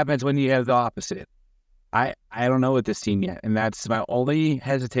 But what happens when you have the opposite? I don't know with this team yet, and that's my only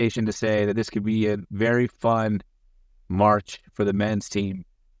hesitation to say that this could be a very fun March for the men's team.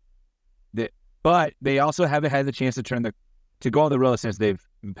 But they also haven't had the chance to go on the road since they've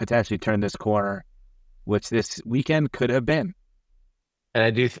potentially turned this corner, which this weekend could have been. And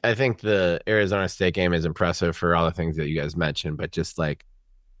I think the Arizona State game is impressive for all the things that you guys mentioned, but just like,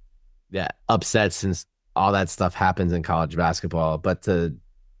 yeah, upset since all that stuff happens in college basketball, but to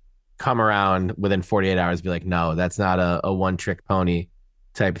come around within 48 hours, be like, no, that's not a one-trick pony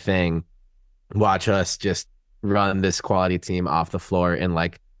type thing. Watch us just run this quality team off the floor in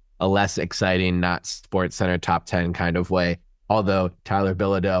like a less exciting, not Sports Center top 10 kind of way. Although Tyler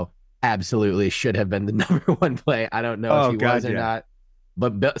Bilodeau absolutely should have been the number one play. I don't know if he was or not.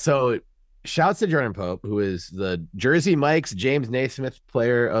 But so shouts to Jordan Pope, who is the Jersey Mike's James Naismith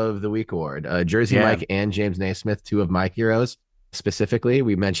Player of the Week award. Jersey Mike and James Naismith, two of my heroes. Specifically,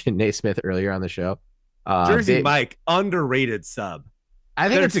 we mentioned Naismith earlier on the show. Jersey Mike, underrated sub. I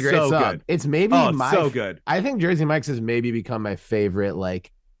think it's a great sub. Good. It's maybe so good. I think Jersey Mike's has maybe become my favorite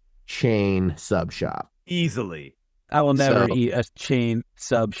like chain sub shop. Easily. I will never eat a chain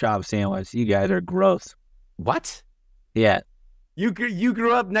sub shop sandwich. You guys are gross. What? Yeah. You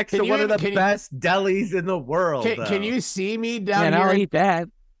grew up next to one of the best delis in the world. Can you see me down here? I'll eat that.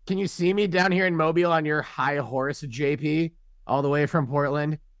 Can you see me down here in Mobile on your high horse, JP, all the way from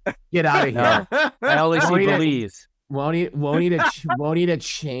Portland? Get out of here. No, I only see Belize. Won't eat a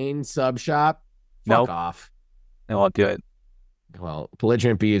chain sub shop? Fuck off. I won't do it. Well,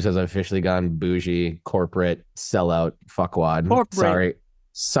 Belligerent Beeves has officially gone bougie, corporate, sellout, fuckwad. Corporate.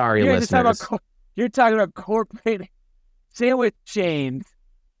 Sorry, listeners. You're talking about corporate sandwich chains.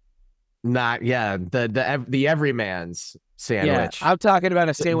 The everyman's sandwich. Yeah, I'm talking about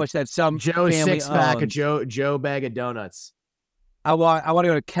a sandwich that some Joe family six-pack, owns. a Joe bag of donuts. I want to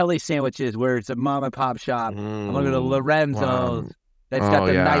go to Kelly Sandwiches, where it's a mom and pop shop. I want to go to Lorenzo's. That's got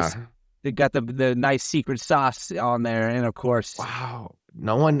the nice. They got the nice secret sauce on there, and of course, wow,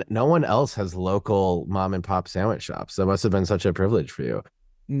 no one else has local mom and pop sandwich shops. That must have been such a privilege for you.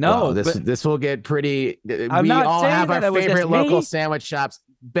 No, wow, this will get pretty. I'm we not all saying have that our it was favorite just local me. sandwich shops.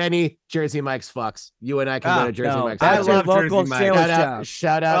 Benny, Jersey Mike's fucks. You and I can go to Jersey Mike's. That's I love your local Jersey Mike's. sandwich shop.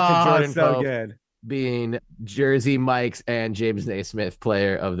 Shout out to Jordan Pope good. being Jersey Mike's and James Naismith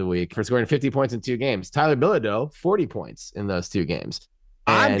Player of the Week for scoring 50 points in 2 games. Tyler Bilodeau, 40 points in those 2 games.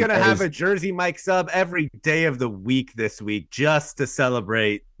 I'm going to have a Jersey Mike sub every day of the week this week just to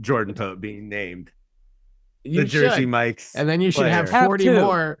celebrate Jordan Pope being named the Jersey Mike's. And then you should have 40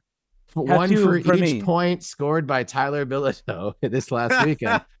 more. One for each point scored by Tyler Bilodeau this last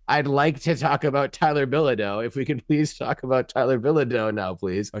weekend. I'd like to talk about Tyler Bilodeau. If we can please talk about Tyler Bilodeau now,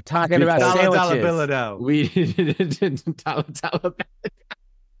 please. We're talking about sandwiches. Tyler Bilodeau.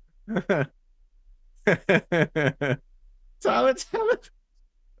 Tyler.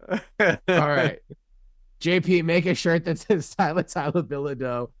 All right. JP, make a shirt that says Tyler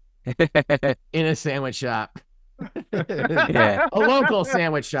Bilodeau in a sandwich shop. Yeah. A local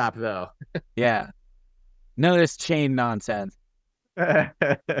sandwich shop, though. Yeah. None of this chain nonsense.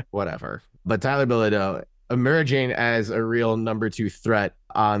 Whatever. But Tyler Bilodeau emerging as a real number 2 threat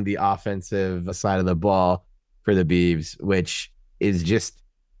on the offensive side of the ball for the Beavs, which is just,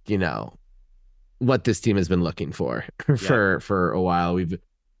 what this team has been looking for for a while. We've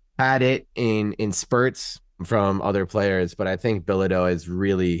had it in spurts from other players, but I think Bilodeau is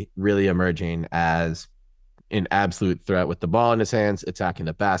really, really emerging as an absolute threat with the ball in his hands, attacking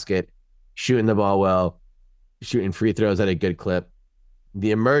the basket, shooting the ball well, shooting free throws at a good clip.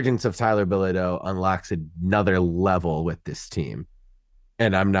 The emergence of Tyler Bilodeau unlocks another level with this team.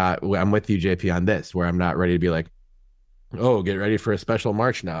 And I'm with you, JP, on this, where I'm not ready to be like, oh, get ready for a special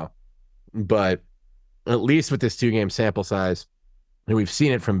March now. But at least with this 2-game sample size, and we've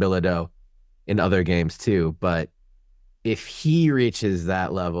seen it from Bilodeau in other games too, but if he reaches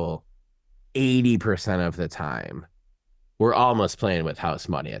that level 80% of the time, we're almost playing with house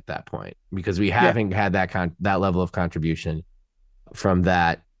money at that point, because we haven't had that level of contribution from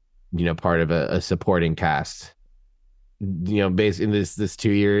that, part of a supporting cast, based in this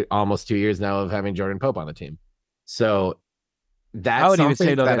almost 2 years now of having Jordan Pope on the team. So that's I would even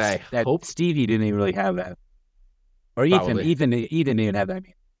say though that that hope Stevie didn't even really have that, or Probably. even he didn't even have that.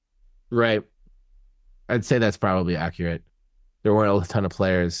 Right. I'd say that's probably accurate. There weren't a ton of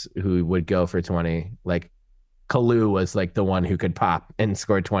players who would go for 20. Like Kalu was like the one who could pop and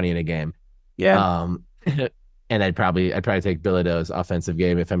score 20 in a game. Yeah. And I'd probably take Bilodeau's offensive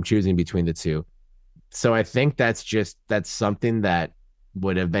game if I'm choosing between the two. So I think that's something that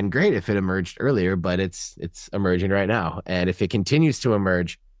would have been great if it emerged earlier, but it's emerging right now. And if it continues to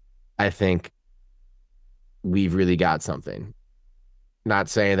emerge, I think we've really got something. Not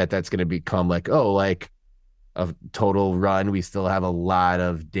saying that that's going to become like a total run. We still have a lot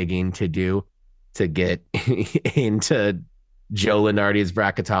of digging to do to get into Joe Lunardi's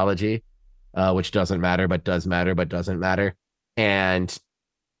bracketology, which doesn't matter, but does matter, but doesn't matter. And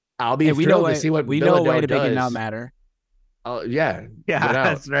I'll be thrilled to see what we Bilodeau know a way to does. make it not matter. Oh yeah,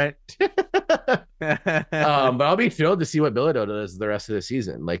 that's right. but I'll be thrilled to see what Bilodeau does the rest of the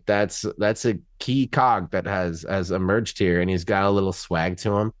season. Like that's a key cog that has emerged here, and he's got a little swag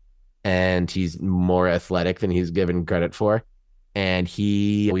to him, and he's more athletic than he's given credit for. And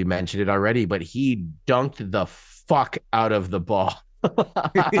we mentioned it already, but he dunked the fuck out of the ball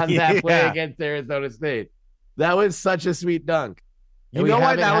on that play against Arizona State. That was such a sweet dunk. You know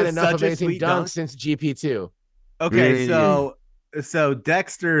why that was such a sweet dunk since GP2. Okay, so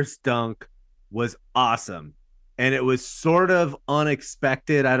Dexter's dunk was awesome, and it was sort of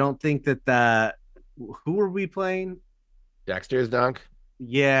unexpected. I don't think that who were we playing? Dexter's dunk.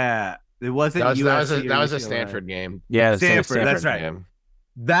 Yeah, it wasn't. That was a Stanford game. Yeah, Stanford. That's right. Game.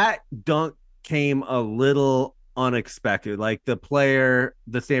 That dunk came a little unexpected. Like the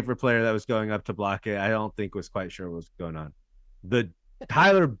Stanford player that was going up to block it, I don't think was quite sure what was going on. The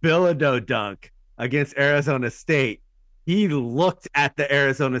Tyler Bilodeau dunk against Arizona State, he looked at the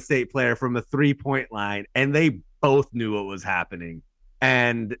Arizona State player from a 3-point line, and they both knew what was happening.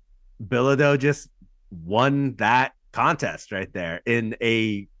 And Bilodeau just won that contest right there in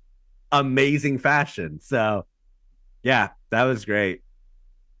a amazing fashion. So, yeah, that was great.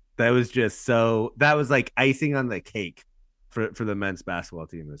 That was like icing on the cake for the men's basketball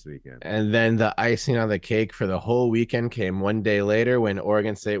team this weekend. And then the icing on the cake for the whole weekend came one day later when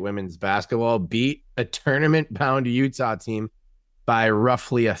Oregon State women's basketball beat a tournament-bound Utah team by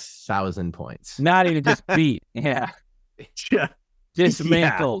roughly 1,000 points. Not even just beat. Yeah.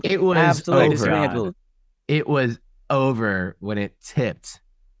 Dismantled. It was absolutely over. dismantled. It was over when it tipped.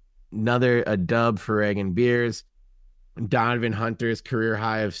 A dub for Reagan Beers. Donovan Hunter's career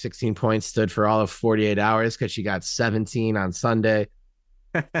high of 16 points stood for all of 48 hours because she got 17 on Sunday.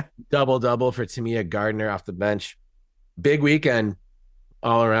 Double for Tamia Gardner off the bench. Big weekend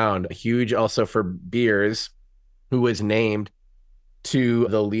all around. Huge also for Beers, who was named to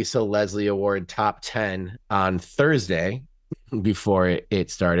the Lisa Leslie Award top 10 on Thursday before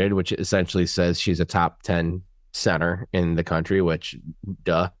it started, which essentially says she's a top 10 center in the country, which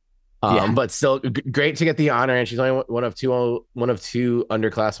duh. But still great to get the honor. And she's only one of two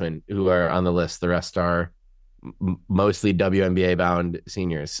underclassmen who are on the list. The rest are mostly WNBA bound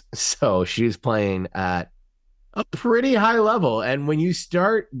seniors. So she's playing at a pretty high level. And when you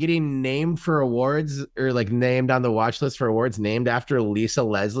start getting named for awards or like named on the watch list for awards named after Lisa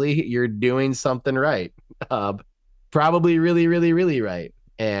Leslie, you're doing something right. Probably really, really, really right.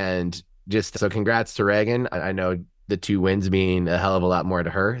 And just so congrats to Reagan. I know the 2 wins mean a hell of a lot more to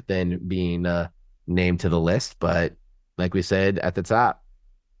her than being named to the list. But like we said at the top,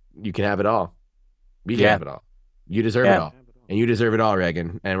 you can have it all. We can have it all. You deserve it all. And you deserve it all,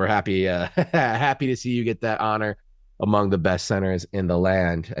 Reagan. And we're happy to see you get that honor among the best centers in the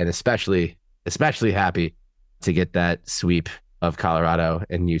land, and especially happy to get that sweep of Colorado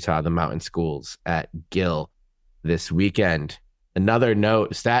and Utah, the Mountain Schools at Gill this weekend. Another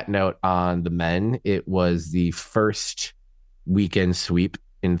stat note on the men, it was the first weekend sweep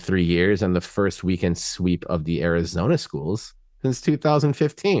in 3 years and the first weekend sweep of the Arizona schools since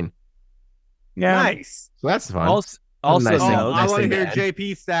 2015. Yeah. Nice. So that's fun. Also Nice thing. note, I want to thing to hear add.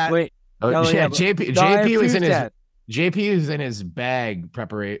 JP stat. wait. JP was in his that. JP was in his bag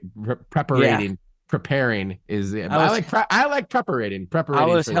preparing is I like preparating. I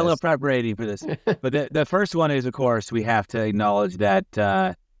was hella preparating for this. But the first one is, of course, we have to acknowledge that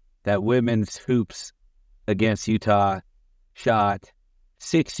that women's hoops against Utah shot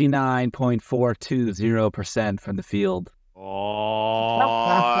 69.420% from the field.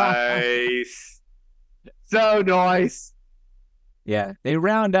 Nice. So nice. Yeah, they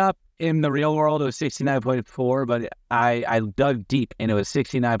round up in the real world. It was 69.4, but I dug deep and it was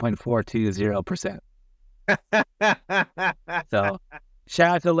 69.420%. So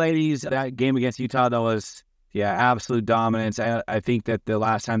shout out to the ladies. That game against Utah, though, was absolute dominance. I think that the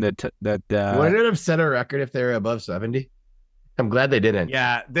last time would it have set a record if they were above 70? I'm glad they didn't.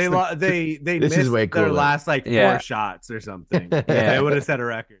 Yeah, they this missed is way their cooler. last 4 shots or something. They would have set a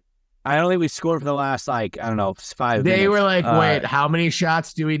record. I don't think we scored for the last 5 minutes. They were like, wait, how many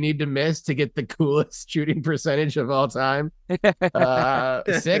shots do we need to miss to get the coolest shooting percentage of all time?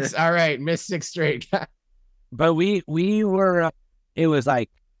 6? All right, missed 6 straight. But we were, it was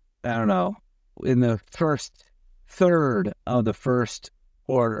like, I don't know, in the first third of the first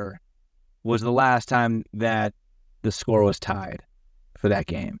quarter was the last time that the score was tied for that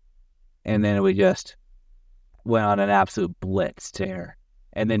game. And then we just went on an absolute blitz tear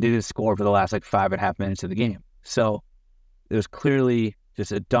and then didn't score for the last 5.5 minutes of the game. So it was clearly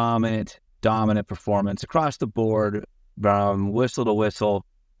just a dominant performance across the board from whistle to whistle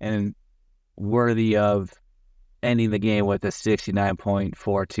and worthy of ending the game with a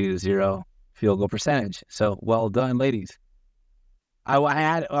 69.420 field goal percentage. So well done, ladies. I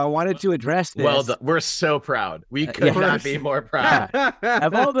wanted to address this. Well done. We're so proud. We could not be more proud. Yeah.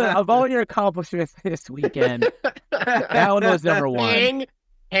 Of all your accomplishments this weekend, that one was number one.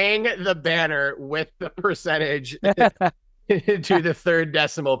 Hang the banner with the percentage to the third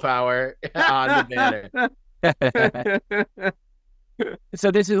decimal power on the banner. So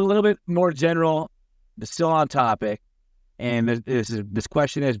this is a little bit more general, but still on topic. And this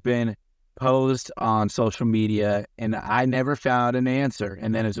question has been posed on social media, and I never found an answer.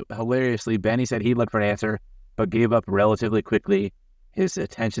 And then, hilariously, Benny said he looked for an answer, but gave up relatively quickly. His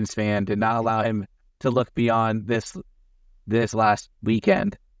attention span did not allow him to look beyond this last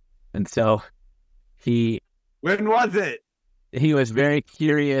weekend, and so when was it? He was very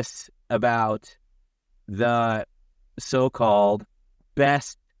curious about the so-called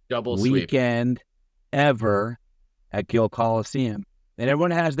best double weekend ever at Gill Coliseum. And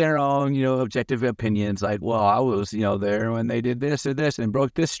everyone has their own, objective opinions. Like, well, I was, there when they did this or this and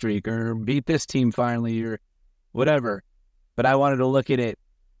broke this streak or beat this team finally or whatever. But I wanted to look at it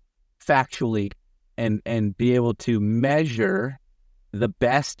factually and be able to measure the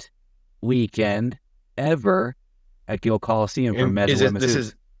best weekend ever at Gill Coliseum for men's and women's hoops. This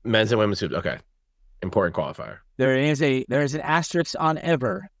is men's and women's hoops. Okay. Important qualifier. There is an asterisk on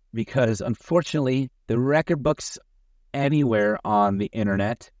ever because, unfortunately, the record books anywhere on the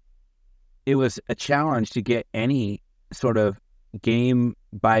internet, it was a challenge to get any sort of game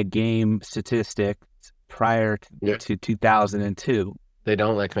by game statistics prior to 2002. They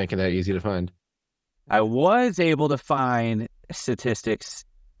don't like making that easy to find. I was able to find statistics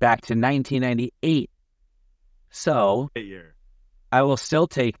back to 1998. So I will still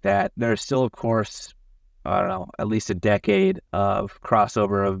take that. There's still, of course, I don't know, at least a decade of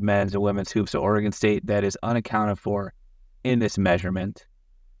crossover of men's and women's hoops at Oregon State that is unaccounted for in this measurement,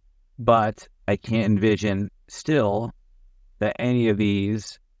 but I can't envision still that any of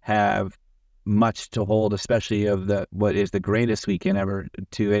these have much to hold, especially of what is the greatest weekend ever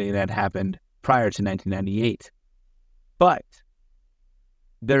to any that happened prior to 1998. But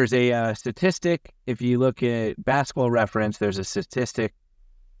there's a statistic. If you look at Basketball Reference, there's a statistic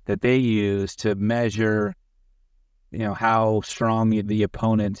that they use to measure, how strong the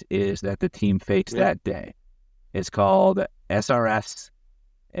opponent is that the team faced that day. It's called SRS.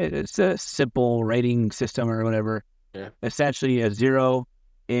 It's a simple rating system or whatever. Yeah. Essentially, a 0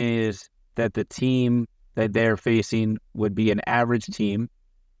 is that the team that they're facing would be an average team,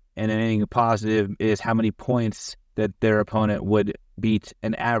 and anything positive is how many points that their opponent would beat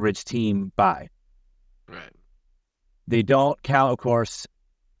an average team by. Right. They don't count, of course,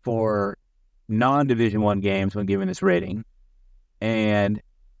 for non-Division I games when giving this rating. And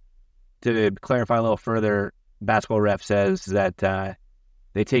to clarify a little further, Basketball Ref says that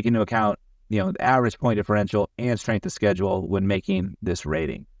they take into account, the average point differential and strength of schedule when making this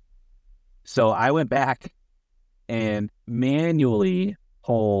rating. So I went back and manually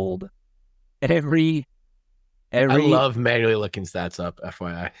pulled every. I love manually looking stats up,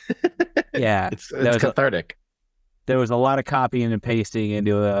 FYI. Yeah. It's cathartic. There was a lot of copying and pasting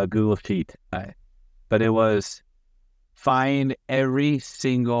into a Google Sheet. But it was find every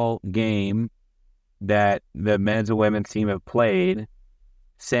single game that the men's and women's team have played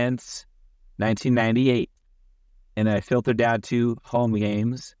since 1998. And I filtered down to home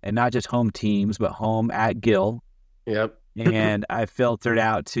games, and not just home teams, but home at Gill. Yep. And I filtered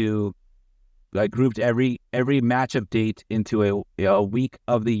out to, I grouped every matchup date into a week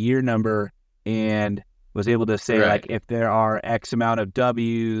of the year number, and was able to say, like, if there are X amount of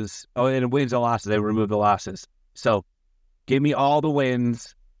W's, and wins and losses, they remove the losses. So give me all the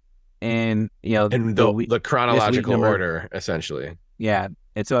wins and, the chronological order, essentially. Yeah.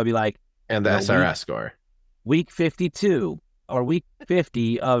 And so I'd be like, and the SRS score. Week 52 or week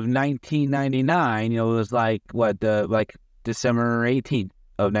 50 of 1999, it was like, December 18th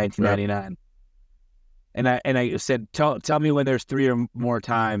of 1999. Right. And I said, tell me when there's 3 or more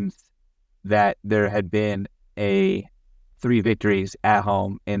times that there had been 3 victories at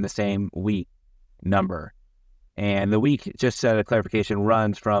home in the same week number. And the week, just a clarification,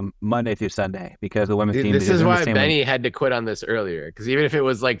 runs from Monday through Sunday because the women's team. This is why Benny had to quit on this earlier, because even if it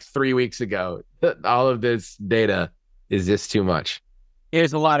was like 3 weeks ago, all of this data is just too much. It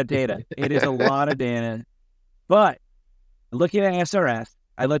is a lot of data. It is a lot of data. But looking at SRS,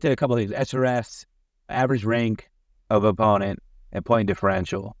 I looked at a couple of things. SRS, average rank of opponent, and point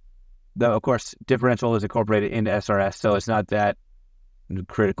differential. Though, of course, differential is incorporated into SRS, so it's not that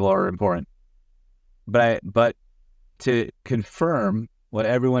critical or important. But to confirm what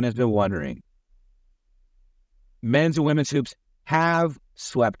everyone has been wondering, men's and women's hoops have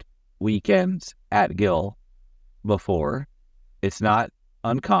swept weekends at Gill before. It's not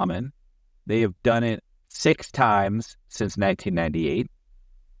uncommon. They have done it 6 times since 1998,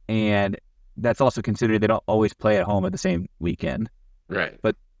 and that's also considered they don't always play at home at the same weekend. Right.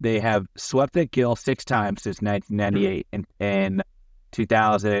 But they have swept at Gill 6 times since 1998, and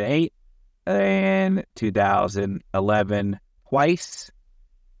 2008 and 2011 twice,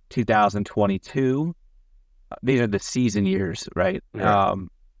 2022. These are the season years, right? Yeah.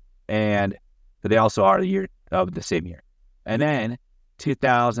 But they also are the year of the same year. And then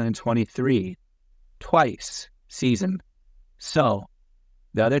 2023 twice season. So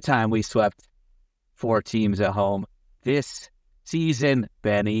the other time we swept 4 teams at home this season,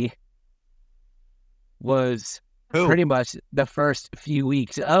 Benny, was pretty much the first few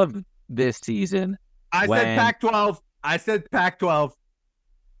weeks of this season. I said Pac-12. I said Pac-12.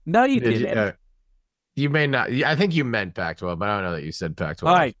 No, you didn't. You may not. I think you meant Pac-12, but I don't know that you said Pac-12.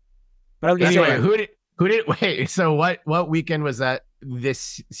 All right. But anyway, who did wait? So what weekend was that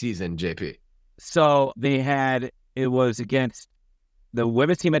this season, JP? So it was against the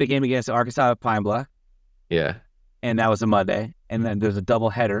women's team had a game against Arkansas Pine Bluff. Yeah. And that was a Monday. And then there's a double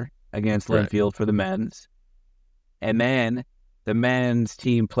header against Linfield for the men's. And then the men's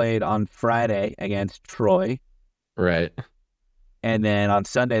team played on Friday against Troy. Right. And then on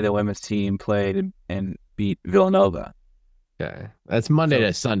Sunday, the women's team played and beat Villanova. Okay. That's Monday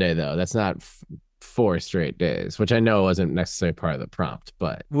to Sunday, though. That's not 4 straight days, which I know wasn't necessarily part of the prompt,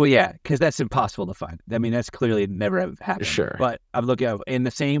 but. Well, yeah, because that's impossible to find. I mean, that's clearly never happened. Sure. But I'm looking at in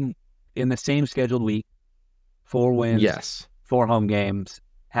the same scheduled week, 4 wins. Yes. 4 home games.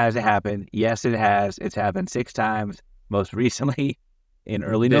 Has it happened? Yes, it has. It's happened 6 times. Most recently in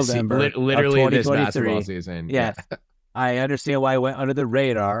early November. Literally this basketball season. Yes. Yeah. I understand why it went under the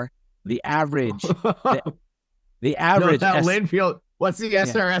radar. The average. the average. Linfield. What's the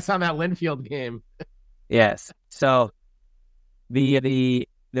SRS on that Linfield game? Yes. So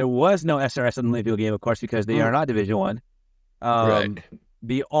there was no SRS on the Linfield game, of course, because they are not Division I. Right.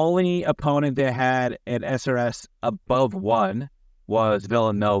 The only opponent that had an SRS above 1 was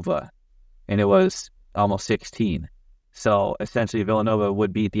Villanova, and it was almost 16. So essentially, Villanova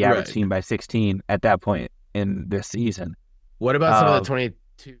would beat the average team by 16 at that point in this season. What about some of the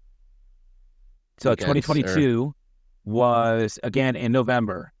 22? So 2022 was, again, in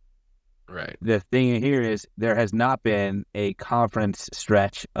November. Right. The thing here is there has not been a conference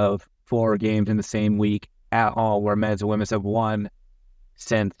stretch of 4 games in the same week at all where men's and women's have won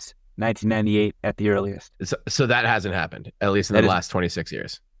since 1998 at the earliest. So that hasn't happened, at least in the last 26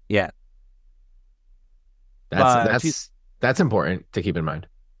 years. Yeah. That's important to keep in mind.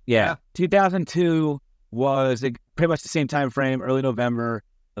 Yeah. 2002 was pretty much the same time frame, early November.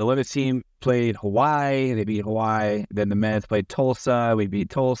 The women's team played Hawaii. They beat Hawaii. Then the men's played Tulsa. We beat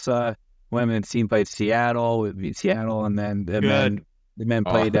Tulsa. Women's team played Seattle. We beat Seattle. And then the men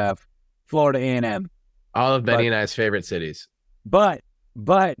played Florida A&M. All of Benny and I's favorite cities. But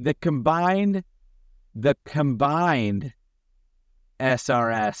the combined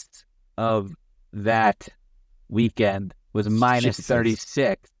SRS of that weekend was minus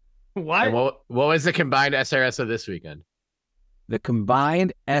 36. What? And what was the combined SRS of this weekend? The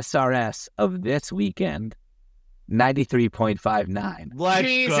combined SRS of this weekend, 93.59. Let's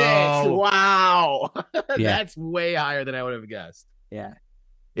Jesus! go. Wow, Yeah. That's way higher than I would have guessed. Yeah.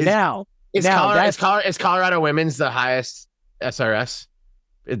 Is Colorado women's the highest SRS?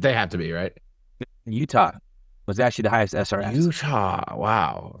 They have to be, right? Utah was actually the highest SRS. Utah.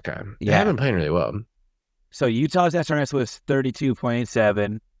 Wow. Okay. They Yeah. haven't played really well. So Utah's SRS was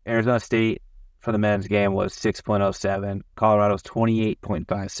 32.87. Arizona State for the men's game was 6.07. Colorado's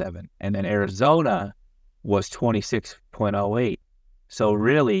 28.57. And then Arizona was 26.08. So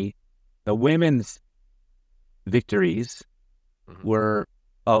really, the women's victories were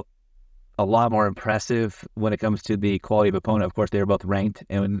a lot more impressive when it comes to the quality of opponent. Of course, they were both ranked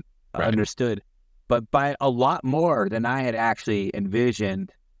and understood, but by a lot more than I had actually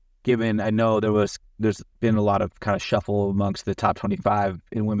envisioned, given I know there's been a lot of kind of shuffle amongst the top 25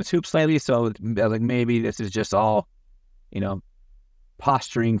 in women's hoops lately. So I was like, maybe this is just all,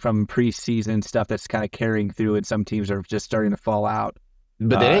 posturing from preseason stuff that's kind of carrying through, and some teams are just starting to fall out.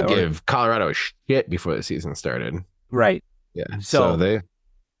 But they didn't give Colorado a shit before the season started. Right. Yeah. So the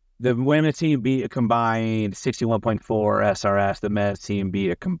women's team beat a combined 61.4 SRS. The men's team beat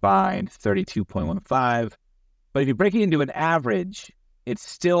a combined 32.15. But if you break it into an average, it's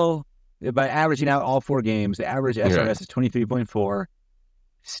still, by averaging out all four games, the average SRS is 23.4.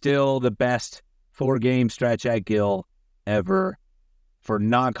 Still the best 4-game stretch at Gill ever for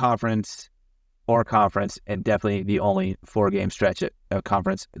non-conference or conference, and definitely the only 4-game stretch at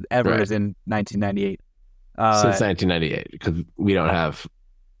conference ever is in 1998. Since 1998, because we don't have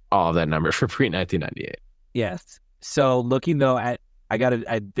all of that number for pre-1998. Yes. So looking though at,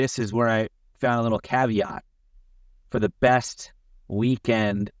 this is where I found a little caveat for the best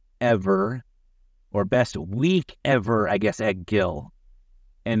weekend ever, or best week ever, I guess, at Gill.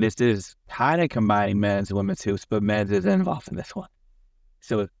 And this is kind of combining men's and women's hoops, but men's is involved in this one.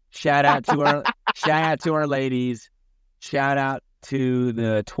 So shout out to our ladies. Shout out to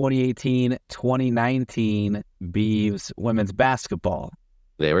the 2018-2019 Beavs women's basketball.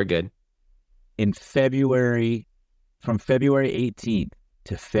 They were good. In February, from February 18th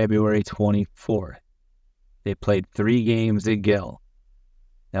to February 24th, they played 3 games at Gill.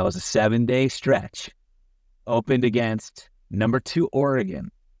 That was a 7-day stretch. Opened against number 2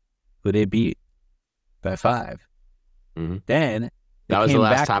 Oregon, who they beat by 5. Mm-hmm. Then that was the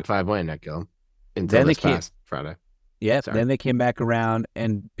last top 5 win at Gill until this past Friday. Yep. Then they came back around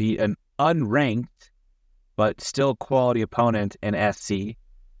and beat an unranked but still quality opponent in SC,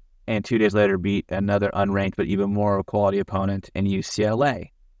 and 2 days later beat another unranked but even more quality opponent in UCLA.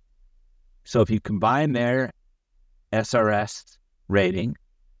 So if you combine their SRS rating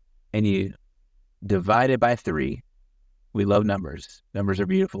and you divide it by 3, we love numbers. Numbers are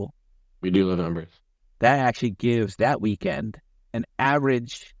beautiful. We do love numbers. That actually gives that weekend an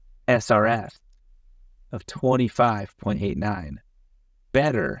average SRS of 25.89,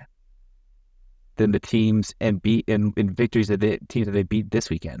 better than the teams and victories of the teams that they beat this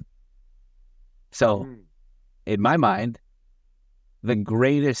weekend. So, in my mind, the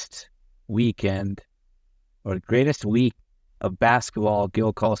greatest weekend or the greatest week of basketball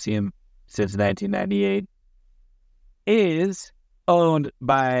Gill Coliseum since 1998 is owned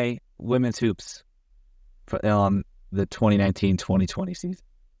by women's hoops on the 2019-2020 season.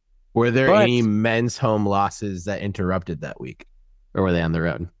 Were there any men's home losses that interrupted that week, or were they on the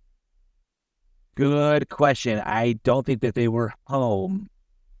road? Good question. I don't think that they were home.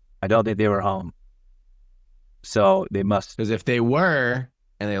 So they must. Because if they were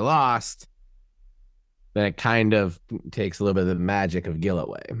and they lost, then it kind of takes a little bit of the magic of Gill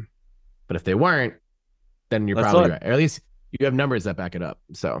away. But if they weren't, then you're probably right. Or at least you have numbers that back it up.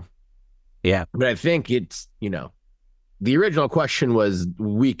 So, yeah. But I think it's, the original question was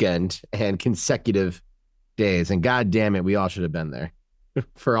weekend and consecutive days. And God damn it, we all should have been there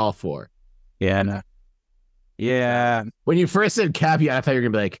for all 4. Yeah. No. Yeah. When you first said caveat, I thought you were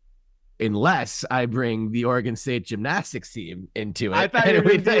going to be like, unless I bring the Oregon State gymnastics team into it. I thought you were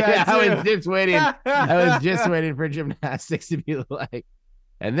going to do that too. I was just waiting for gymnastics to be like,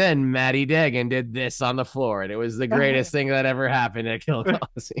 And then Matty Dagan did this on the floor, and it was the greatest thing that ever happened at Gill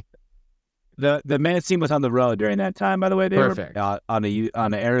Coliseum. The men's team was on the road during that time, by the way. They Perfect. were on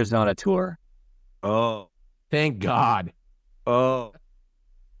an Arizona tour. Oh, Thank God. oh,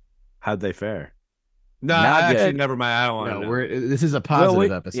 how'd they fare? No, Not actually, good. never mind. I don't want to know. This is a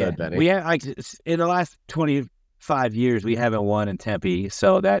positive episode, Benny. We had, like, in the last 25 years, we haven't won in Tempe,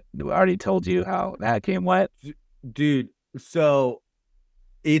 so that I already told you how that came wet. Dude, so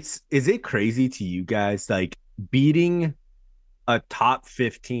is it crazy to you guys, like, beating a top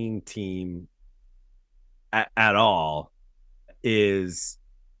 15 team at all is,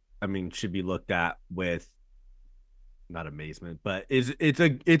 I mean, should be looked at with not amazement, but it's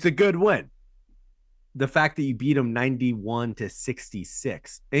a good win. The fact that you beat them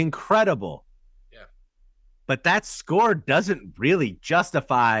 91-66, incredible. Yeah. But that score doesn't really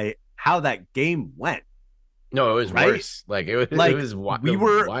justify how that game went. No, it was right? worse. Like it was we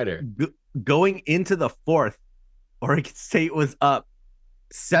were wider. Going into the fourth, Oregon State was up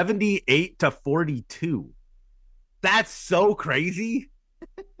 78-42. That's so crazy.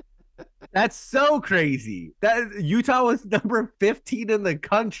 That's so crazy. That Utah was number 15 in the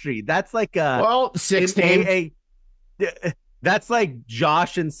country. That's like 16. That's like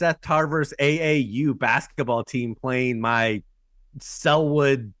Josh and Seth Tarver's AAU basketball team playing my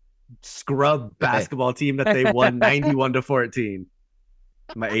Selwood scrub basketball team that they won 91-14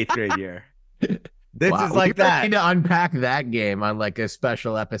 my 8th grade year. This is like we that. need to unpack that game on like a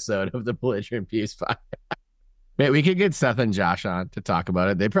special episode of the Belligerent Peace podcast. Man, we could get Seth and Josh on to talk about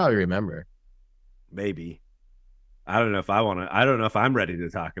it. They probably remember. Maybe. I don't know if I want to. I don't know if I'm ready to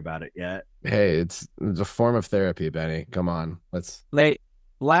talk about it yet. Hey, it's a form of therapy, Benny. Come on, let's.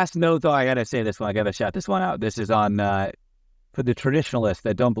 Last note, though, I gotta say this one. I gotta shout this one out. This is on for the traditionalists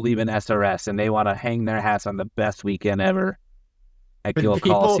that don't believe in SRS and they want to hang their hats on the best weekend ever at Gill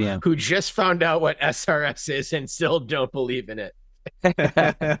Coliseum. Who just found out what SRS is and still don't believe in it.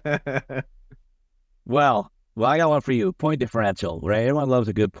 Well, I got one for you. Point differential, right? Everyone loves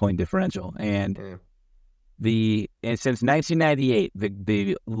a good point differential. And since 1998,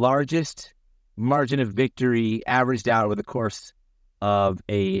 the largest margin of victory averaged out over the course of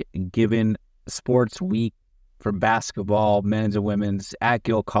a given sports week for basketball, men's and women's, at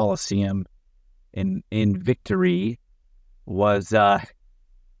Gill Coliseum in victory was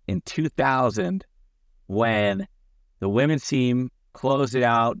in 2000 when the women's team closed it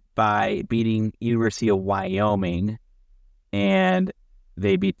out by beating University of Wyoming, and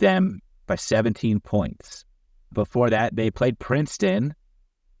they beat them by 17 points. Before that, they played Princeton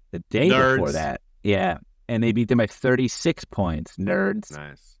the day before that. Yeah, and they beat them by 36 points. Nerds.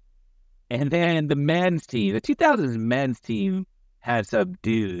 Nice. And then the men's team, the 2000s men's team, had some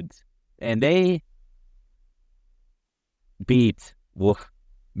dudes, and they beat, well,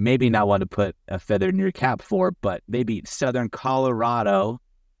 maybe not one to put a feather in your cap for, but they beat Southern Colorado,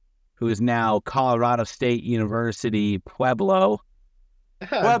 who is now Colorado State University Pueblo.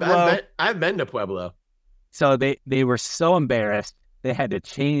 I've been to Pueblo. So they were so embarrassed, they had to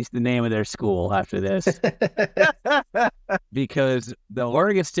change the name of their school after this because the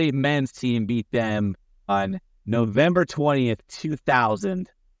Oregon State men's team beat them on November 20th, 2000,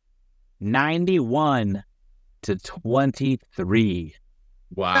 91-23.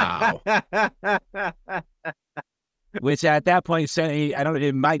 Wow. Which at that point,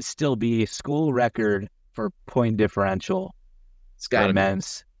 it might still be a school record for point differential for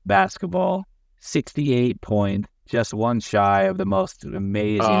men's basketball. 68 points, just one shy of the most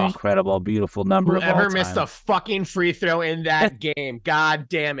amazing, incredible, beautiful number of all time. Whoever missed a fucking free throw in that game, god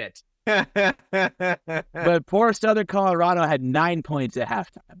damn it. But poor Southern Colorado had 9 points at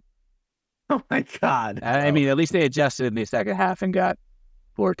halftime. Oh my God. I mean, at least they adjusted in the second half and got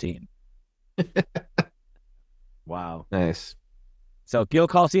 14. Wow. Nice. So Gill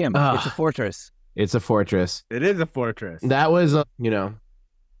Coliseum, it's a fortress. It's a fortress. It is a fortress. That was,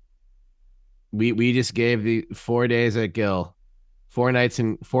 we just gave the 4 days at Gill, 4 nights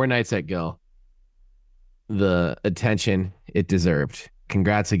at Gill, the attention it deserved.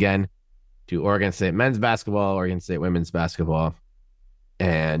 Congrats again to Oregon State men's basketball, Oregon State women's basketball,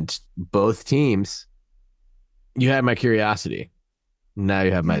 and both teams. You had my curiosity. Now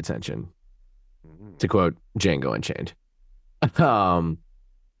you have my attention. To quote Django Unchained.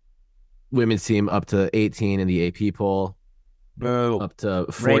 Women's team up to 18 in the AP poll. Boo. Up to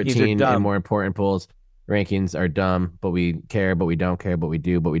 14 in more important polls. Rankings are dumb, but we care, but we don't care, but we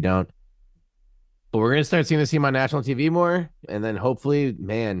do, but we don't. But we're going to start seeing this team on national TV more. And then hopefully,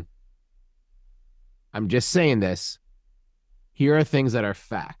 man, I'm just saying this. Here are things that are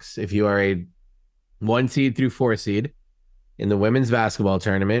facts. If you are a 1 seed through 4 seed, in the women's basketball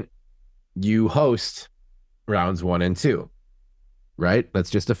tournament, you host rounds 1 and 2, right? That's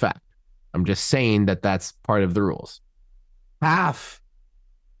just a fact. I'm just saying that that's part of the rules. Half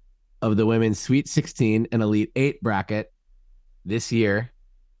of the women's Sweet 16 and Elite 8 bracket this year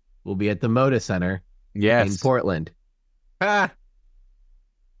will be at the Moda Center in Portland. Ah,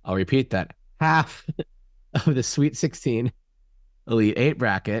 I'll repeat that. Half of the Sweet 16 Elite 8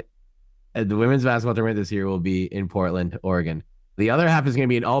 bracket at the women's basketball tournament this year will be in Portland, Oregon. The other half is going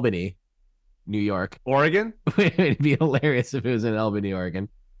to be in Albany, New York. Oregon? It'd be hilarious if it was in Albany, Oregon.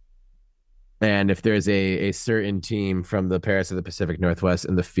 And if there's a certain team from the Paris of the Pacific Northwest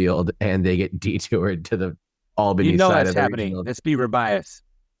in the field and they get detoured to the Albany side of the happening. regional, Let's be biased.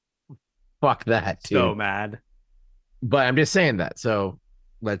 fuck that, dude. So mad. But I'm just saying that. So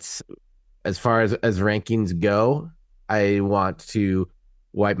let's, as far as rankings go, I want to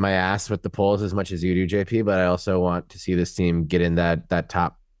wipe my ass with the polls as much as you do, JP, but I also want to see this team get in that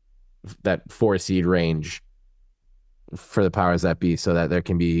top, that 4 seed range for the powers that be, so that there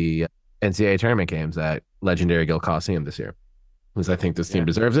can be NCAA tournament games at legendary Gil Coliseum this year, because I think this team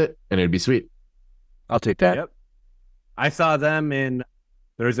deserves it, and it'd be sweet. I'll take that. Yep. I saw them in,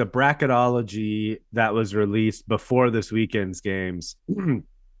 there's a bracketology that was released before this weekend's games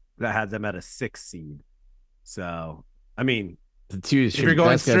that had them at a 6 seed. So, I mean, The two if you're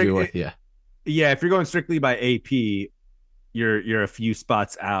going if you're going strictly by AP, you're a few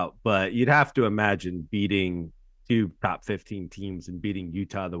spots out, but you'd have to imagine beating 2 top 15 teams and beating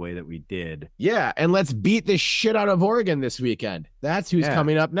Utah the way that we did. Yeah, and let's beat the shit out of Oregon this weekend. That's who's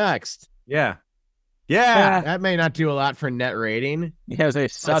coming up next. Yeah. That may not do a lot for net rating. Yeah, they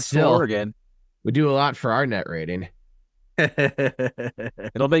suck to Oregon. We do a lot for our net rating.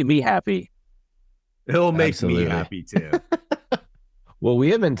 It'll make me happy. It'll make me happy too. Well,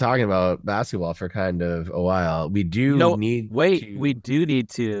 we have been talking about basketball for kind of a while. We do need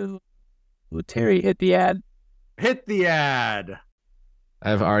to. Will Terry hit the ad? Hit the ad.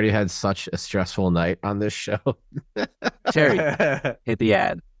 I've already had such a stressful night on this show. Terry, hit the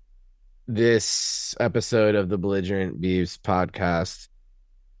ad. This episode of the Belligerent Beavs podcast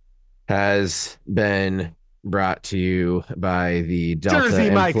has been brought to you by the Delta Jersey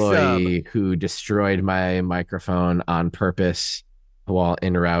employee who destroyed my microphone on purpose while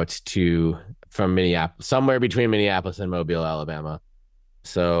en route from Minneapolis, somewhere between Minneapolis and Mobile, Alabama.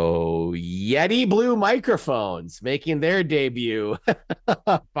 So Yeti Blue microphones making their debut.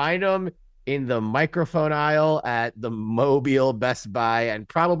 Find them in the microphone aisle at the Mobile Best Buy and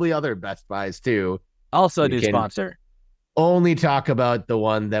probably other Best Buys too. Also a new sponsor. Only talk about the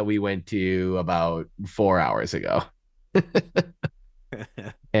one that we went to about 4 hours ago.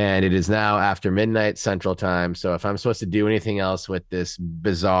 And it is now after midnight Central Time. So if I'm supposed to do anything else with this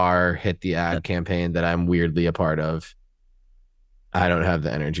bizarre hit the ad campaign that I'm weirdly a part of, I don't have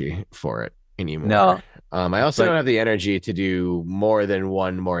the energy for it anymore. No. I also don't have the energy to do more than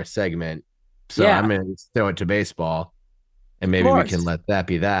one more segment. So I'm going to throw it to baseball, and maybe we can let that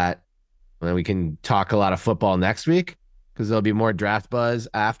be that. And then we can talk a lot of football next week, because there'll be more draft buzz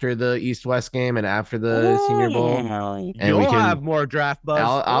after the East-West game and after the Senior Bowl. And You'll have more draft buzz.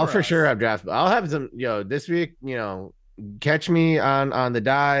 I'll for sure have draft. I'll have some, this week, catch me on the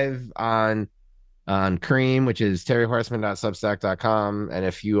dive on Cream, which is terryhorseman.substack.com. And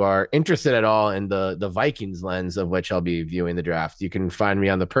if you are interested at all in the Vikings lens of which I'll be viewing the draft, you can find me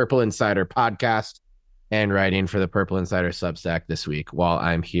on the Purple Insider podcast and writing for the Purple Insider Substack this week while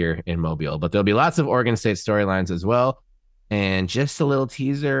I'm here in Mobile. But there'll be lots of Oregon State storylines as well. And just a little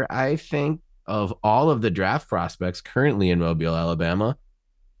teaser, I think of all of the draft prospects currently in Mobile, Alabama,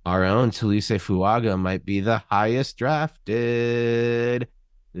 our own Tulise Fuaga might be the highest drafted.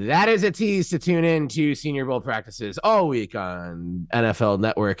 That is a tease to tune in to Senior Bowl practices all week on NFL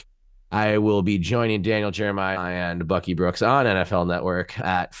Network. I will be joining Daniel Jeremiah and Bucky Brooks on NFL Network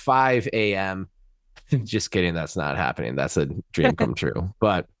at 5 a.m. Just kidding. That's not happening. That's a dream come true.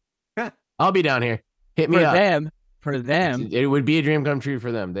 But I'll be down here. Hit me up. For them. It would be a dream come true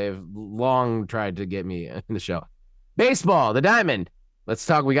for them. They've long tried to get me in the show. Baseball, the Diamond. Let's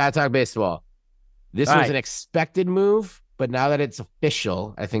talk. We got to talk baseball. This was an expected move, but now that it's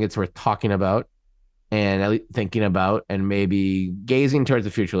official, I think it's worth talking about and at least thinking about and maybe gazing towards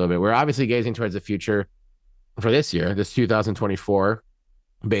the future a little bit. We're obviously gazing towards the future for this year, this 2024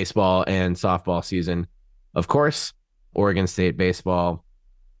 baseball and softball season. Of course, Oregon State baseball,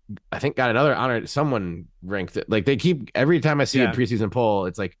 I think, got another honor. Someone ranked it. Like, they keep, every time I see a preseason poll,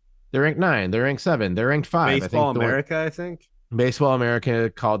 it's like they're ranked 9, they're ranked 7, they're ranked 5. Baseball America, I think. Baseball America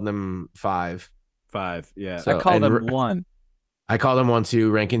called them 5. 5, yeah. So, I called them 1. I call them 1 too.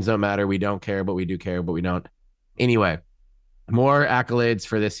 Rankings don't matter. We don't care, but we do care, but we don't. Anyway, more accolades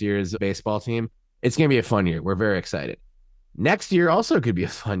for this year's baseball team. It's going to be a fun year. We're very excited. Next year also could be a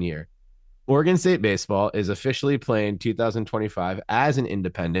fun year. Oregon State baseball is officially playing 2025 as an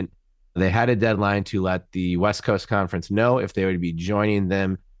independent. They had a deadline to let the West Coast Conference know if they would be joining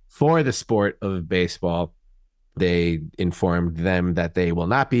them for the sport of baseball. They informed them that they will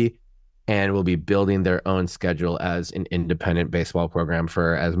not be and will be building their own schedule as an independent baseball program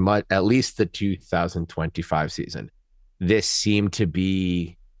for at least the 2025 season. This seemed to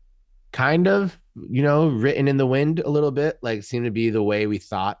be kind of, written in the wind a little bit, like seemed to be the way we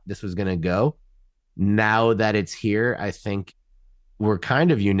thought this was going to go. Now that it's here, I think we're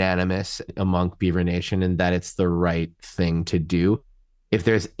kind of unanimous among Beaver Nation in that it's the right thing to do. If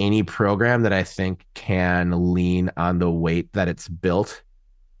there's any program that I think can lean on the weight that it's built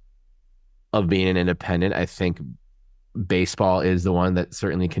of being an independent, I think baseball is the one that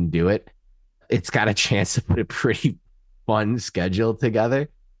certainly can do it. It's got a chance to put a pretty fun schedule together.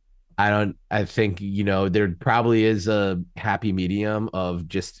 I think, there probably is a happy medium of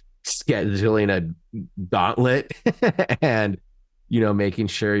just scheduling a gauntlet and, making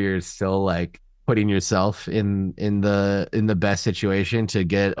sure you're still like putting yourself in the best situation to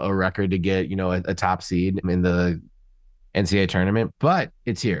get a record, to get, a top seed in the NCAA tournament. But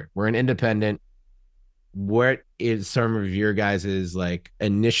it's here. We're an independent. What is some of your guys' like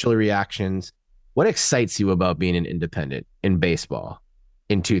initial reactions? What excites you about being an independent in baseball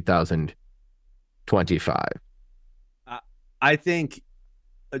in 2025? I think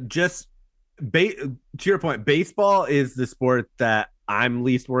just to your point, baseball is the sport that I'm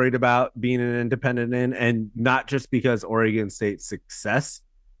least worried about being an independent in, and not just because Oregon State's success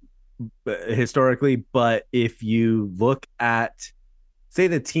historically, but if you look at, say,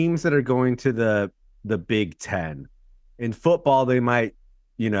 the teams that are going to the Big Ten in football, they might,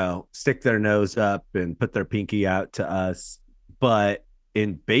 stick their nose up and put their pinky out to us, but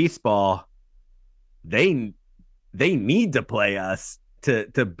in baseball, they need to play us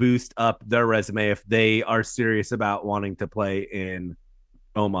to boost up their resume if they are serious about wanting to play in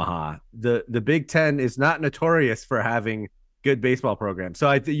Omaha. The Big Ten is not notorious for having good baseball programs.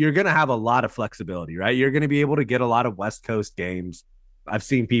 So you're going to have a lot of flexibility, right? You're going to be able to get a lot of West Coast games. I've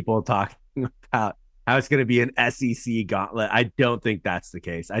seen people talking about how it's going to be an SEC gauntlet. I don't think that's the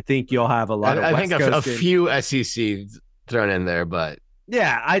case. I think you'll have a lot of I West think Coast a few SEC thrown in there, but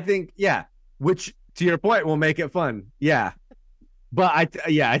I think, which to your point will make it fun. Yeah. But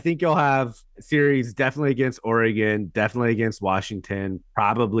I think you'll have series definitely against Oregon, definitely against Washington,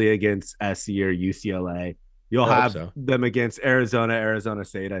 probably against SC or UCLA. You'll have them against Arizona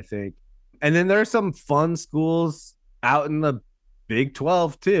State, I think. And then there are some fun schools out in the Big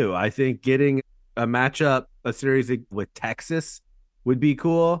 12 too. I think getting a series with Texas would be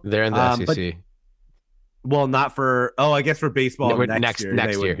cool. They're in the SEC. Well, not for, I guess for baseball next year.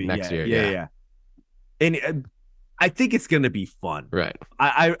 Next year. Yeah. And I think it's going to be fun. Right.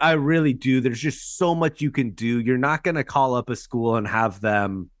 I really do. There's just so much you can do. You're not going to call up a school and have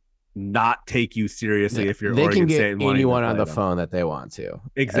them not take you seriously if you're Oregon State. They can get anyone on the phone that they want to.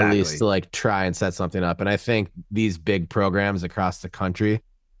 Exactly. At least to like try and set something up. And I think these big programs across the country,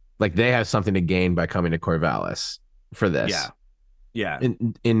 like they have something to gain by coming to Corvallis for this. Yeah.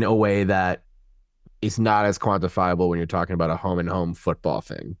 In a way that is not as quantifiable when you're talking about a home and home football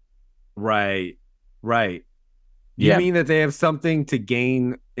thing. Right. You mean that they have something to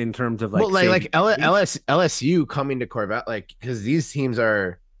gain in terms of like, well, like LSU coming to Corvallis, like, because these teams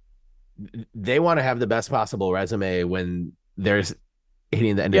they want to have the best possible resume when there's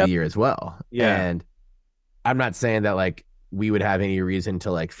hitting the end of the year as well. Yeah. And I'm not saying that like we would have any reason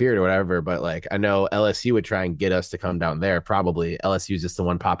to like fear it or whatever, but like I know LSU would try and get us to come down there. Probably LSU is just the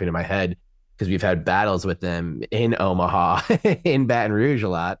one popping in my head because we've had battles with them in Omaha, in Baton Rouge a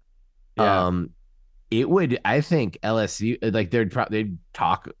lot. Yeah. I think LSU, like they'd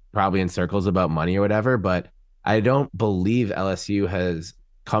talk probably in circles about money or whatever, but I don't believe LSU has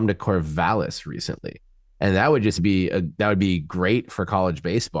come to Corvallis recently. And that would just be, that would be great for college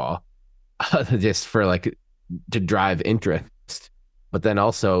baseball, just for like to drive interest. But then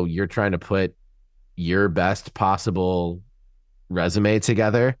also you're trying to put your best possible resume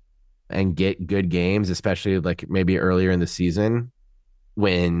together and get good games, especially like maybe earlier in the season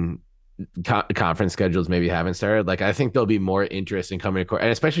when conference schedules maybe haven't started. Like I think there'll be more interest in coming to court, and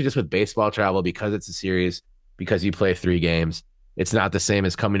especially just with baseball travel, because it's a series, because you play 3 games. It's not the same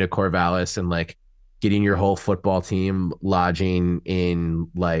as coming to Corvallis and like getting your whole football team lodging in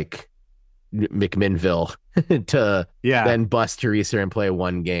like McMinnville to then bus Teresa and play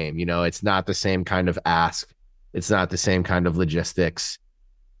 1 game. It's not the same kind of ask. It's not the same kind of logistics.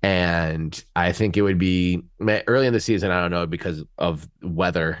 And I think it would be early in the season. I don't know because of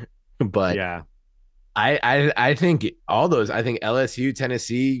weather, but Yeah. I think all those. I think LSU,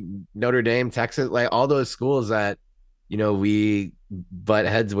 Tennessee, Notre Dame, Texas, like all those schools that we butt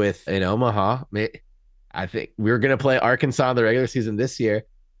heads with in Omaha. I think we were gonna play Arkansas in the regular season this year,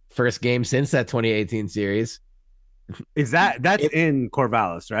 first game since that 2018 series. That's in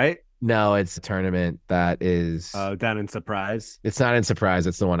Corvallis, right? No, it's a tournament that is Down in Surprise. It's not in Surprise.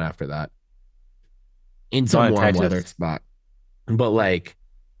 It's the one after that. In It's on some warm Texas. weather spot. But like,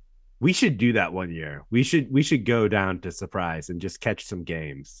 we should do that one year. We should go down to Surprise and just catch some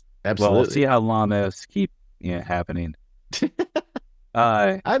games. absolutely. Well, we'll see how long those keep happening.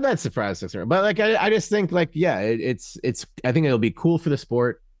 I'm not surprised, but like, I just think like, yeah, it's. I think it'll be cool for the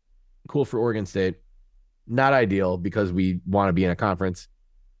sport, cool for Oregon State. Not ideal because we want to be in a conference,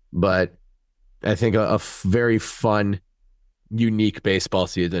 but I think a very fun, unique baseball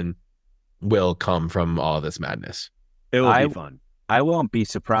season will come from all of this madness. It will be fun. I won't be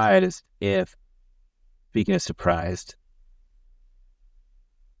surprised if, speaking of surprised,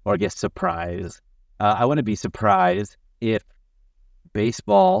 or I guess surprise, I wouldn't be surprised if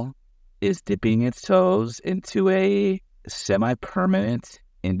baseball is dipping its toes into a semi-permanent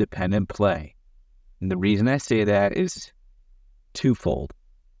independent play. And the reason I say that is twofold.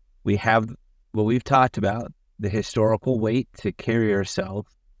 We have what we've talked about, the historical weight to carry ourselves.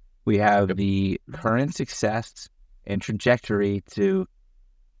 We have the current success and trajectory to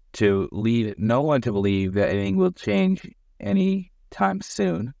lead no one to believe that anything will change anytime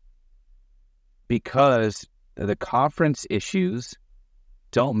soon, because the conference issues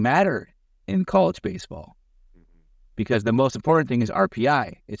don't matter in college baseball. Because the most important thing is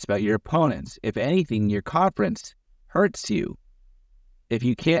RPI. It's about your opponents. If anything, your conference hurts you. If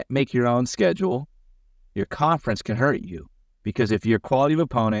you can't make your own schedule, your conference can hurt you. Because if your quality of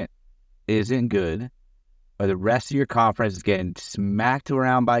opponent isn't good, or the rest of your conference is getting smacked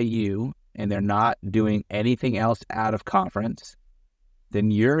around by you, and they're not doing anything else out of conference, then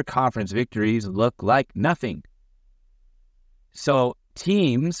your conference victories look like nothing. So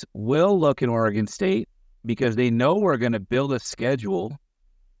teams will look in Oregon State because they know we're going to build a schedule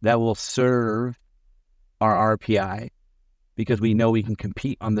that will serve our RPI, because we know we can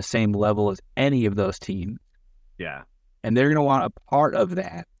compete on the same level as any of those teams. Yeah. And they're going to want a part of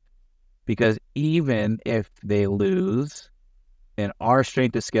that, because even if they lose and our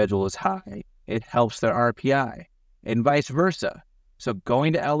strength of schedule is high, it helps their RPI, and vice versa. So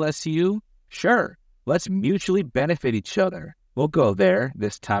going to LSU, sure, let's mutually benefit each other. We'll go there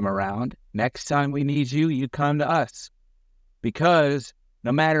this time around. Next time we need you, you come to us. Because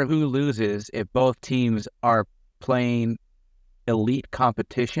no matter who loses, if both teams are playing elite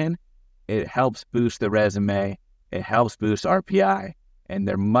competition, it helps boost the resume. It helps boost RPI. And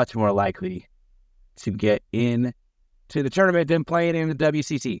they're much more likely to get in to the tournament than playing in the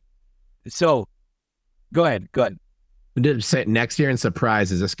WCC. So, go ahead. Next year in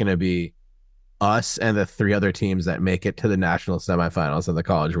Surprise, is this going to be us and the three other teams that make it to the national semifinals of the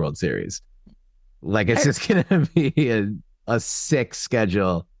College World Series? Like, it's just going to be a sick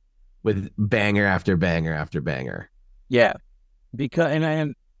schedule with banger after banger after banger. Yeah, because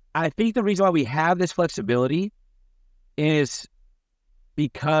and I think the reason why we have this flexibility is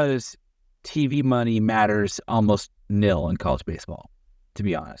because TV money matters almost nil in college baseball, to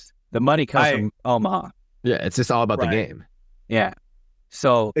be honest. The money comes from Omaha. Yeah, it's just all about the game. Yeah.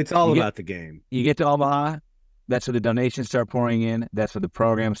 So it's all about the game. You get to Omaha, that's where the donations start pouring in. That's where the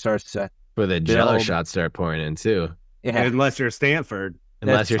program starts to where the Jello shots start pouring in too. Yeah. Unless you're Stanford.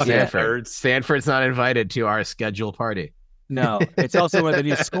 Stanford's not invited to our scheduled party. No, it's also where the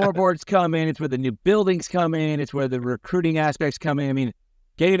new scoreboards come in. It's where the new buildings come in. It's where the recruiting aspects come in. I mean,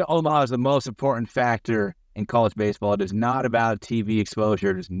 getting to Omaha is the most important factor in college baseball. It is not about TV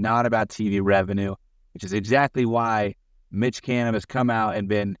exposure. It is not about TV revenue, which is exactly why Mitch Canham has come out and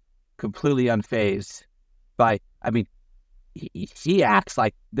been completely unfazed by, I mean, he acts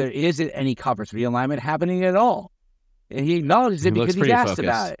like there isn't any conference realignment happening at all. And he acknowledges it because he's asked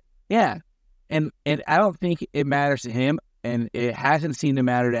about it. Yeah. And I don't think it matters to him, and it hasn't seemed to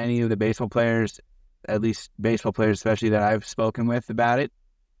matter to any of the baseball players, at least baseball players especially that I've spoken with about it.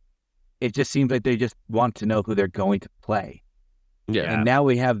 It just seems like they just want to know who they're going to play. Yeah. And now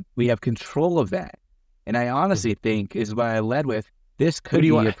we have control of that. And I honestly think, is what I led with, this could be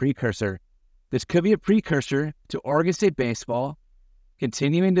a precursor. This could be a precursor to Oregon State baseball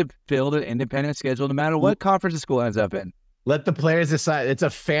continuing to build an independent schedule no matter what conference the school ends up in. Let the players decide. It's a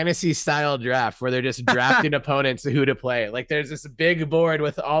fantasy style draft where they're just drafting opponents who to play. Like, there's this big board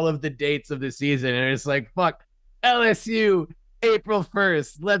with all of the dates of the season, and it's like, fuck, LSU, April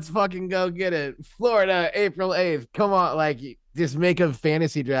 1st. Let's fucking go get it. Florida, April 8th. Come on, like just make a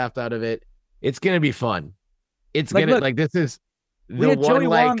fantasy draft out of it. It's gonna be fun. It's Like, gonna look, like this is we the had one Joey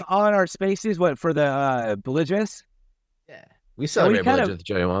like Wong on our spaces. What for the belligerents? yeah. We celebrate kind of- Village with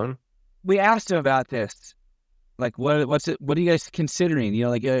Joey Wong. We asked him about this. Like, what's it? What are you guys considering? You know,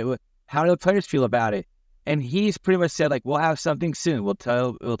 like, how do the players feel about it? And he's pretty much said, like, we'll have something soon. We'll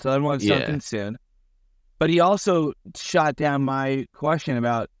tell everyone something soon. But he also shot down my question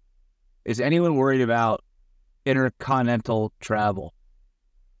about, is anyone worried about intercontinental travel?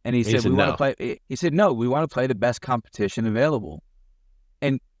 And he said, we want to play. He said, no, we want to play the best competition available.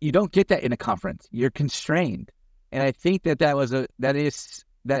 And you don't get that in a conference. You're constrained. And I think that was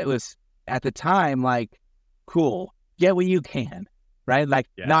at the time, like, cool. Get what you can, right? Like,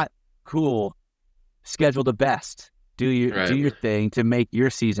 not cool. Schedule the best. Do your thing to make your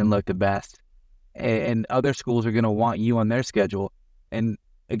season look the best. And other schools are going to want you on their schedule. And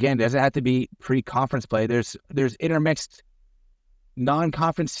again, it doesn't have to be pre-conference play. There's intermixed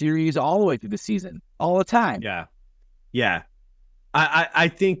non-conference series all the way through the season, all the time. Yeah. I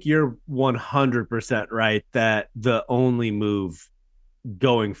think you're 100% right that the only move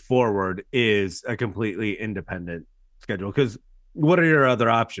going forward is a completely independent schedule. Because what are your other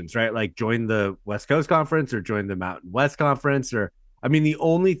options, right? Like join the West Coast Conference or join the Mountain West Conference, or I mean, the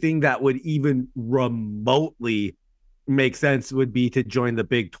only thing that would even remotely make sense would be to join the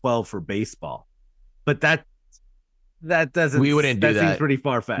Big 12 for baseball. But that doesn't. We wouldn't do that. That seems pretty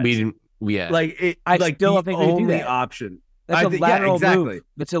far fetched. We didn't. Yeah. Like it. I like still the don't think we do only that. option. That's a lateral exactly. move.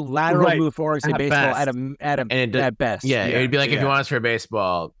 That's a lateral move for Oregon State baseball at best. Yeah, it'd be like if you want us for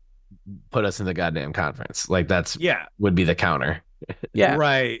baseball, put us in the goddamn conference. Like that's would be the counter. Yeah.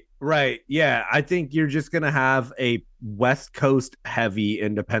 Right. Yeah. I think you're just gonna have a West Coast heavy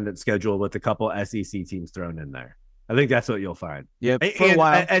independent schedule with a couple SEC teams thrown in there. I think that's what you'll find. Yeah, for a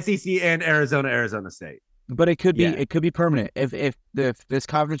while. SEC and Arizona State. But it could be permanent. If this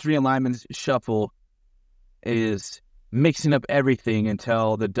conference realignment shuffle is mixing up everything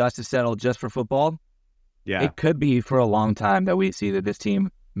until the dust is settled just for football, it could be for a long time that we see that this team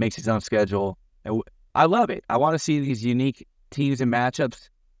makes its own schedule. And I love it. I want to see these unique teams and matchups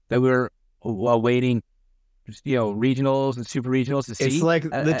that we're awaiting, regionals and super regionals to see. It's like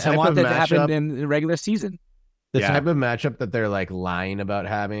the type I want of that to matchup happen in the regular season. The type of matchup that they're like lying about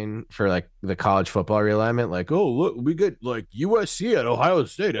having for like the college football realignment, like, oh look, we get like USC at Ohio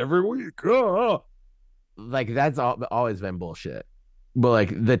State every week. Like that's always been bullshit. But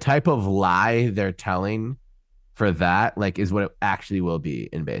like the type of lie they're telling for that, like, is what it actually will be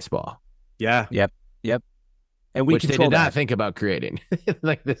in baseball. Yeah. Yep. And we which they did not think about creating.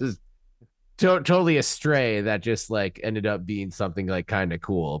 Like this is totally a stray that just like ended up being something like kind of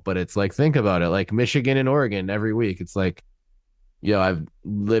cool. But it's like, think about it, like Michigan and Oregon every week. It's like, I've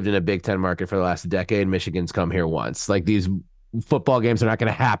lived in a Big Ten market for the last decade. Michigan's come here once. Like these football games are not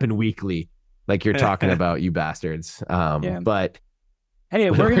going to happen weekly, like you're talking about, you bastards. But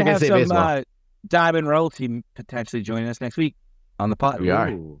hey, we're going to have some Diamond royalty potentially joining us next week on the pod. We are.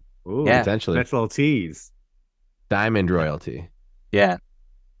 Ooh, potentially. That's a little tease. Diamond royalty. Yeah.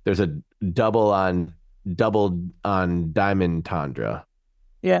 There's a double on Diamond Tundra.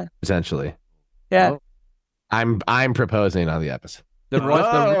 Yeah. Essentially. Yeah. I'm proposing on the episode.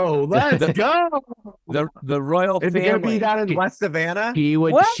 Let's go. The royal Is family. it gonna be down in West Savannah? She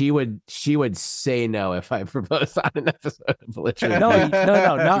would say no if I proposed on an episode of Belligerent. No,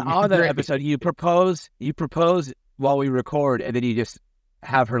 not on that episode. You propose while we record, and then you just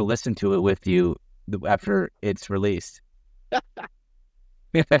have her listen to it with you after it's released.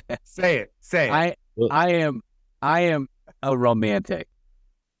 Say it. I am a romantic.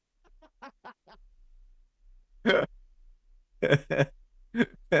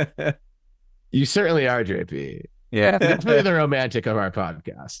 You certainly are, JP. Yeah. Definitely the romantic of our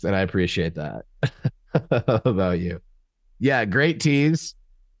podcast, and I appreciate that about you. Yeah, great tease.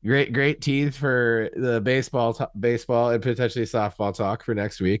 Great tease for the baseball and potentially softball talk for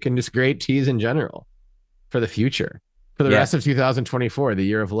next week, and just great tease in general for the future, for the rest of 2024, the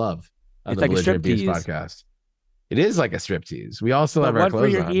year of love of the Belligerent Beast podcast. It is like a strip tease. We also have our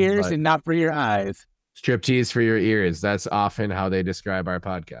clothes on. One for your ears and not for your eyes. Strip tease for your ears. That's often how they describe our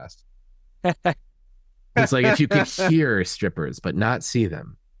podcast. It's like if you could hear strippers but not see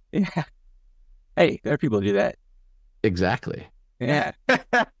them. Yeah. Hey, there are people who do that. Exactly. Yeah. Hey,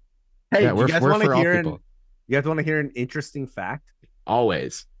 you guys want to hear? You guys want to hear an interesting fact?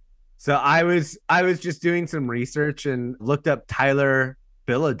 Always. So I was just doing some research and looked up Tyler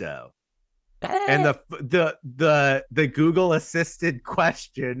Bilodeau, and the Google assisted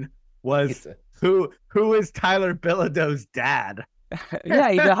question was, Who is Tyler Bilodeau's dad?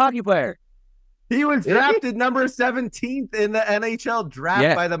 Yeah, he's a hockey player. He was drafted number 17th in the NHL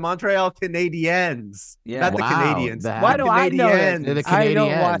draft by the Montreal Canadiens. Yeah. Not the Canadians. Why do I know this? The Canadiens. I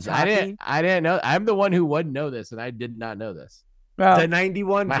don't watch hockey. I didn't know. I'm the one who would know this, and I did not know this. Well, the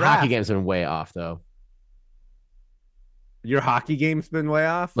 91 my draft. hockey game's been way off, though. Your hockey game's been way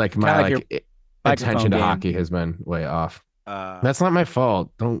off? Like my attention to hockey has been way off. That's not my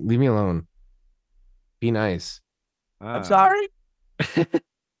fault. Don't leave me alone. Be nice. I'm sorry.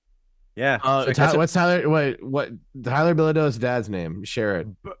 Yeah. What's Tyler? What Tyler Bilodeau's dad's name? Share it.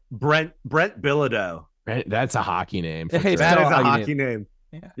 Brent Bilodeau. That's a hockey name. That is a hockey name.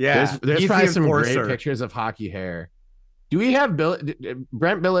 Yeah. There's probably some great pictures of hockey hair. Do we have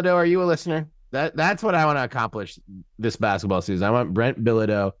Brent Bilodeau? Are you a listener? That's what I want to accomplish this basketball season. I want Brent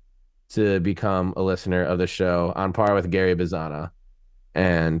Bilodeau to become a listener of the show on par with Gary Bazana,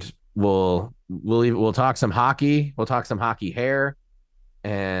 and we'll talk some hockey. We'll talk some hockey hair,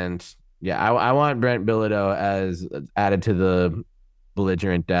 and yeah, I want Brent Bilodeau as added to the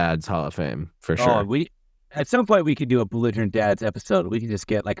Belligerent Dads Hall of Fame for sure. At some point we could do a Belligerent Dads episode. We could just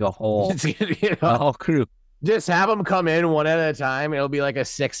get like a whole a whole crew. Just have them come in one at a time. It'll be like a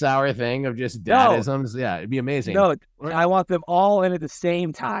 6-hour thing of just dadisms. Yeah, it'd be amazing. No, I want them all in at the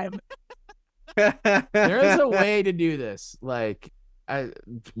same time. There is a way to do this. Like,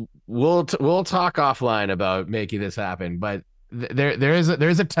 we'll talk offline about making this happen. But there's a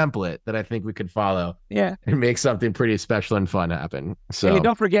template that I think we could follow. Yeah, and make something pretty special and fun happen. So hey,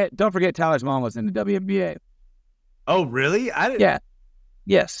 don't forget Tyler's mom was in the WBA. Oh, really? I didn't. Yeah.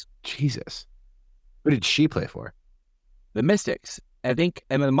 Yes. Jesus. Who did she play for? The Mystics, I think,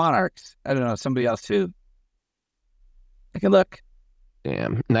 and the Monarchs. I don't know, somebody else too. I can look.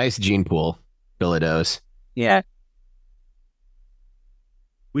 Damn, nice gene pool, Bilodeau's. Yeah.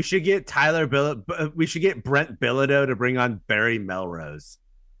 We should get we should get Brent Bilodeau to bring on Barry Melrose.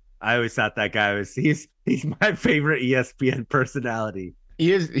 I always thought that guy he's my favorite ESPN personality.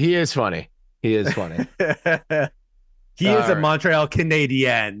 He is funny. He is funny. He is a Montreal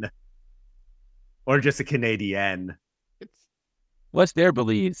Canadien. Or just a Canadian. What's their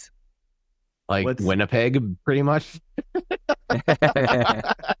Belize? Like Winnipeg, pretty much.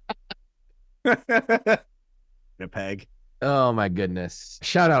 Winnipeg. Oh my goodness!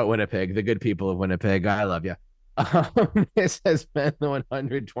 Shout out Winnipeg, the good people of Winnipeg. I love you. This has been the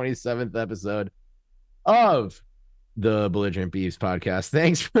 127th episode of the Belligerent Beeves podcast.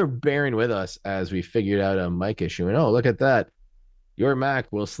 Thanks for bearing with us as we figured out a mic issue. And look at that. Your Mac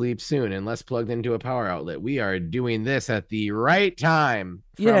will sleep soon unless plugged into a power outlet. We are doing this at the right time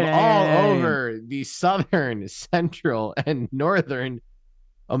from all over the southern, central, and northern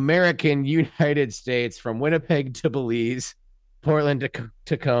American United States, from Winnipeg to Belize, Portland to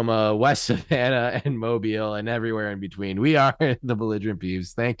Tacoma, West Savannah, and Mobile, and everywhere in between. We are the Belligerent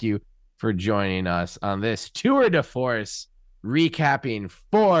Beeves. Thank you for joining us on this tour de force, recapping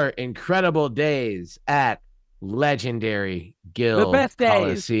 4 incredible days at legendary Gill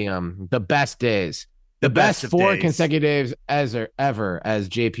Coliseum. The best days. The best 4 consecutive ever, as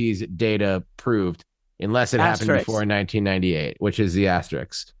JP's data proved, unless it happened before 1998, which is the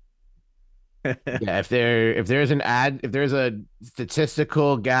asterisk. Yeah, if there's a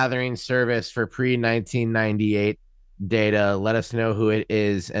statistical gathering service for pre-1998 data, let us know who it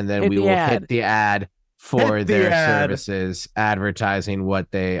is, and then we will hit the ad for their services, advertising what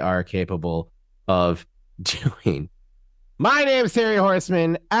they are capable of doing. My name is Terry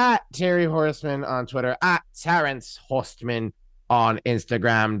Horseman, at Terry Horseman on Twitter, at Terrence Horstman on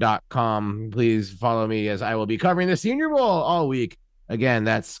Instagram.com. Please follow me, as I will be covering the Senior Bowl all week. Again,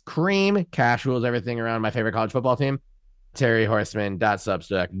 that's Cream, Cash Rules Everything around my favorite college football team.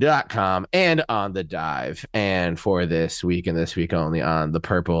 TerryHorseman.substack.com and on the dive. And for this week and this week only on the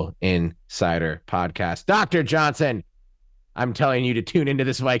Purple Insider podcast, Dr. Johnson, I'm telling you to tune into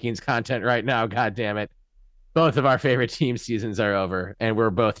this Vikings content right now. God damn it. Both of our favorite team seasons are over, and we're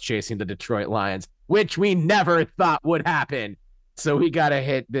both chasing the Detroit Lions, which we never thought would happen. So we got to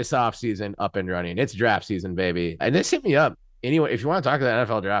hit this offseason up and running. It's draft season, baby. And this hit me up. Anyway, if you want to talk to the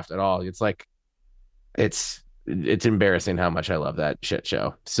NFL draft at all, it's like, it's embarrassing how much I love that shit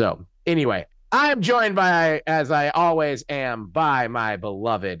show. So anyway, I'm joined by, as I always am, by my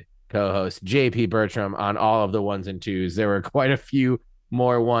beloved co-host, JP Bertram, on all of the 1s and 2s. There were quite a few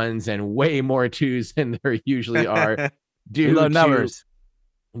more 1s and way more 2s than there usually are due to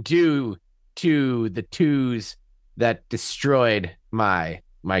the 2s that destroyed my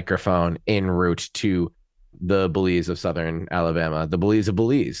microphone en route to the Belize of Southern Alabama, the Belize of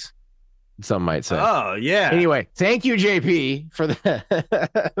Belize. some might say. Oh, yeah. Anyway, thank you, JP, for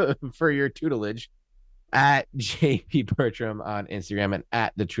the for your tutelage. At JP Bertram on Instagram and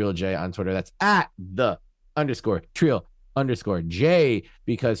at the Trill J on Twitter. That's at the _Trill _J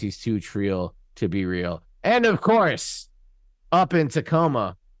because he's too Trill to be real. And of course, up in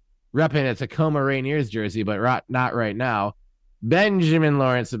Tacoma, repping a Tacoma Rainiers jersey, but not right now. Benjamin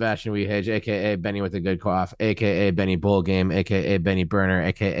Lawrence Sebastian Wehage, aka Benny with a good cough, aka Benny Bowl Game, aka Benny Burner,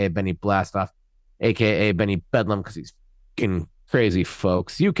 aka Benny Blastoff, aka Benny Bedlam, because he's fucking crazy,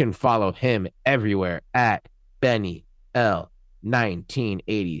 folks. You can follow him everywhere at Benny L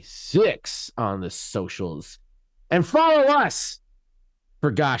 1986 on the socials. And follow us, for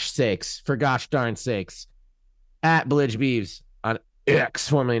gosh darn sakes, at Belligerent Beeves on X,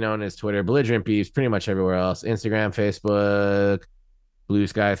 formerly known as Twitter, Belligerent Beeves, pretty much everywhere else. Instagram, Facebook, Blue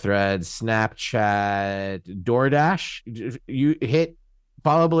Sky Threads, Snapchat, DoorDash. You hit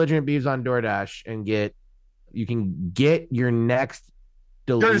follow Belligerent Beeves on DoorDash and you can get your next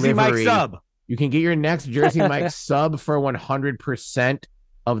delivery. Jersey Mike sub. You can get your next Jersey Mike sub for 100%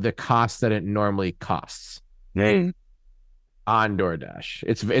 of the cost that it normally costs. Hey. On DoorDash.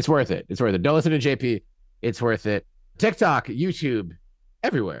 It's worth it. It's worth it. Don't listen to JP. It's worth it. TikTok, YouTube,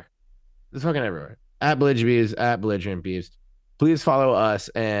 everywhere. It's fucking everywhere. At Belligerent Beeves, at Belligerent Beeves. Please follow us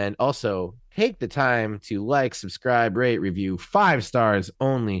and also take the time to like, subscribe, rate, review. 5 stars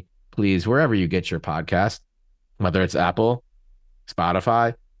only, please, wherever you get your podcast. Whether it's Apple,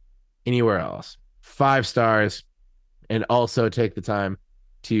 Spotify, anywhere else. 5 stars. And also take the time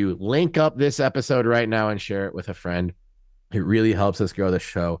to link up this episode right now and share it with a friend. It really helps us grow the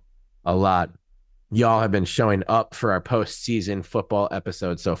show a lot. Y'all have been showing up for our postseason football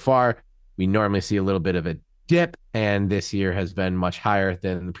episode so far. We normally see a little bit of a dip, and this year has been much higher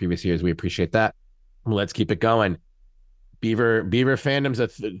than the previous years. We appreciate that. Let's keep it going. Beaver fandom's a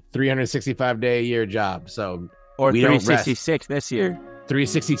 365-day-a-year job, so or 366 this year.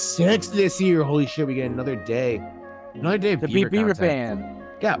 366 this year. Holy shit, we get another day. Another day of Beaver fan.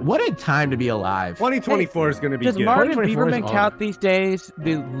 Yeah, what a time to be alive. 2024 is going to be Does good. Marvin Beaverman count these days,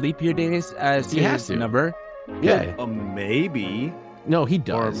 the leap year days, as his number? Yeah. Maybe. No, he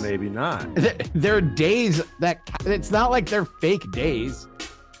does. Or maybe not. There are days that it's not like they're fake days.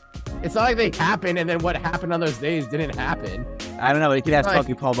 It's not like they happen and then what happened on those days didn't happen. I don't know. You could ask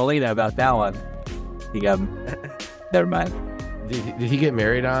fucking Paul Molina about that one. He got never mind. Did he get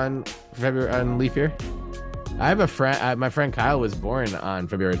married on leap year? I have a friend. My friend Kyle was born on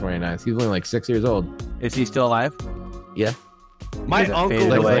February 29th. He's only like 6 years old. Is he still alive? Yeah. My uncle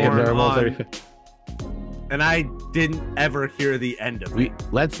was like born on, and I didn't ever hear the end of it.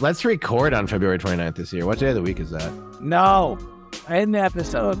 Let's record on February 29th this year. What day of the week is that? No. In the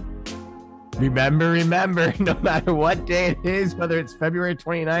episode. Remember, no matter what day it is, whether it's February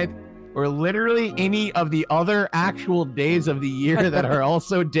 29th or literally any of the other actual days of the year that are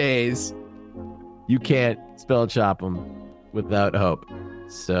also days, you can't spell chop 'em without hope.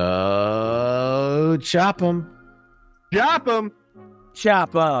 So chop 'em. Chop 'em.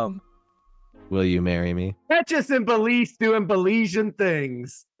 Chop 'em. Will you marry me? Catch us in Belize doing Belizean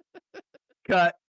things. Cut.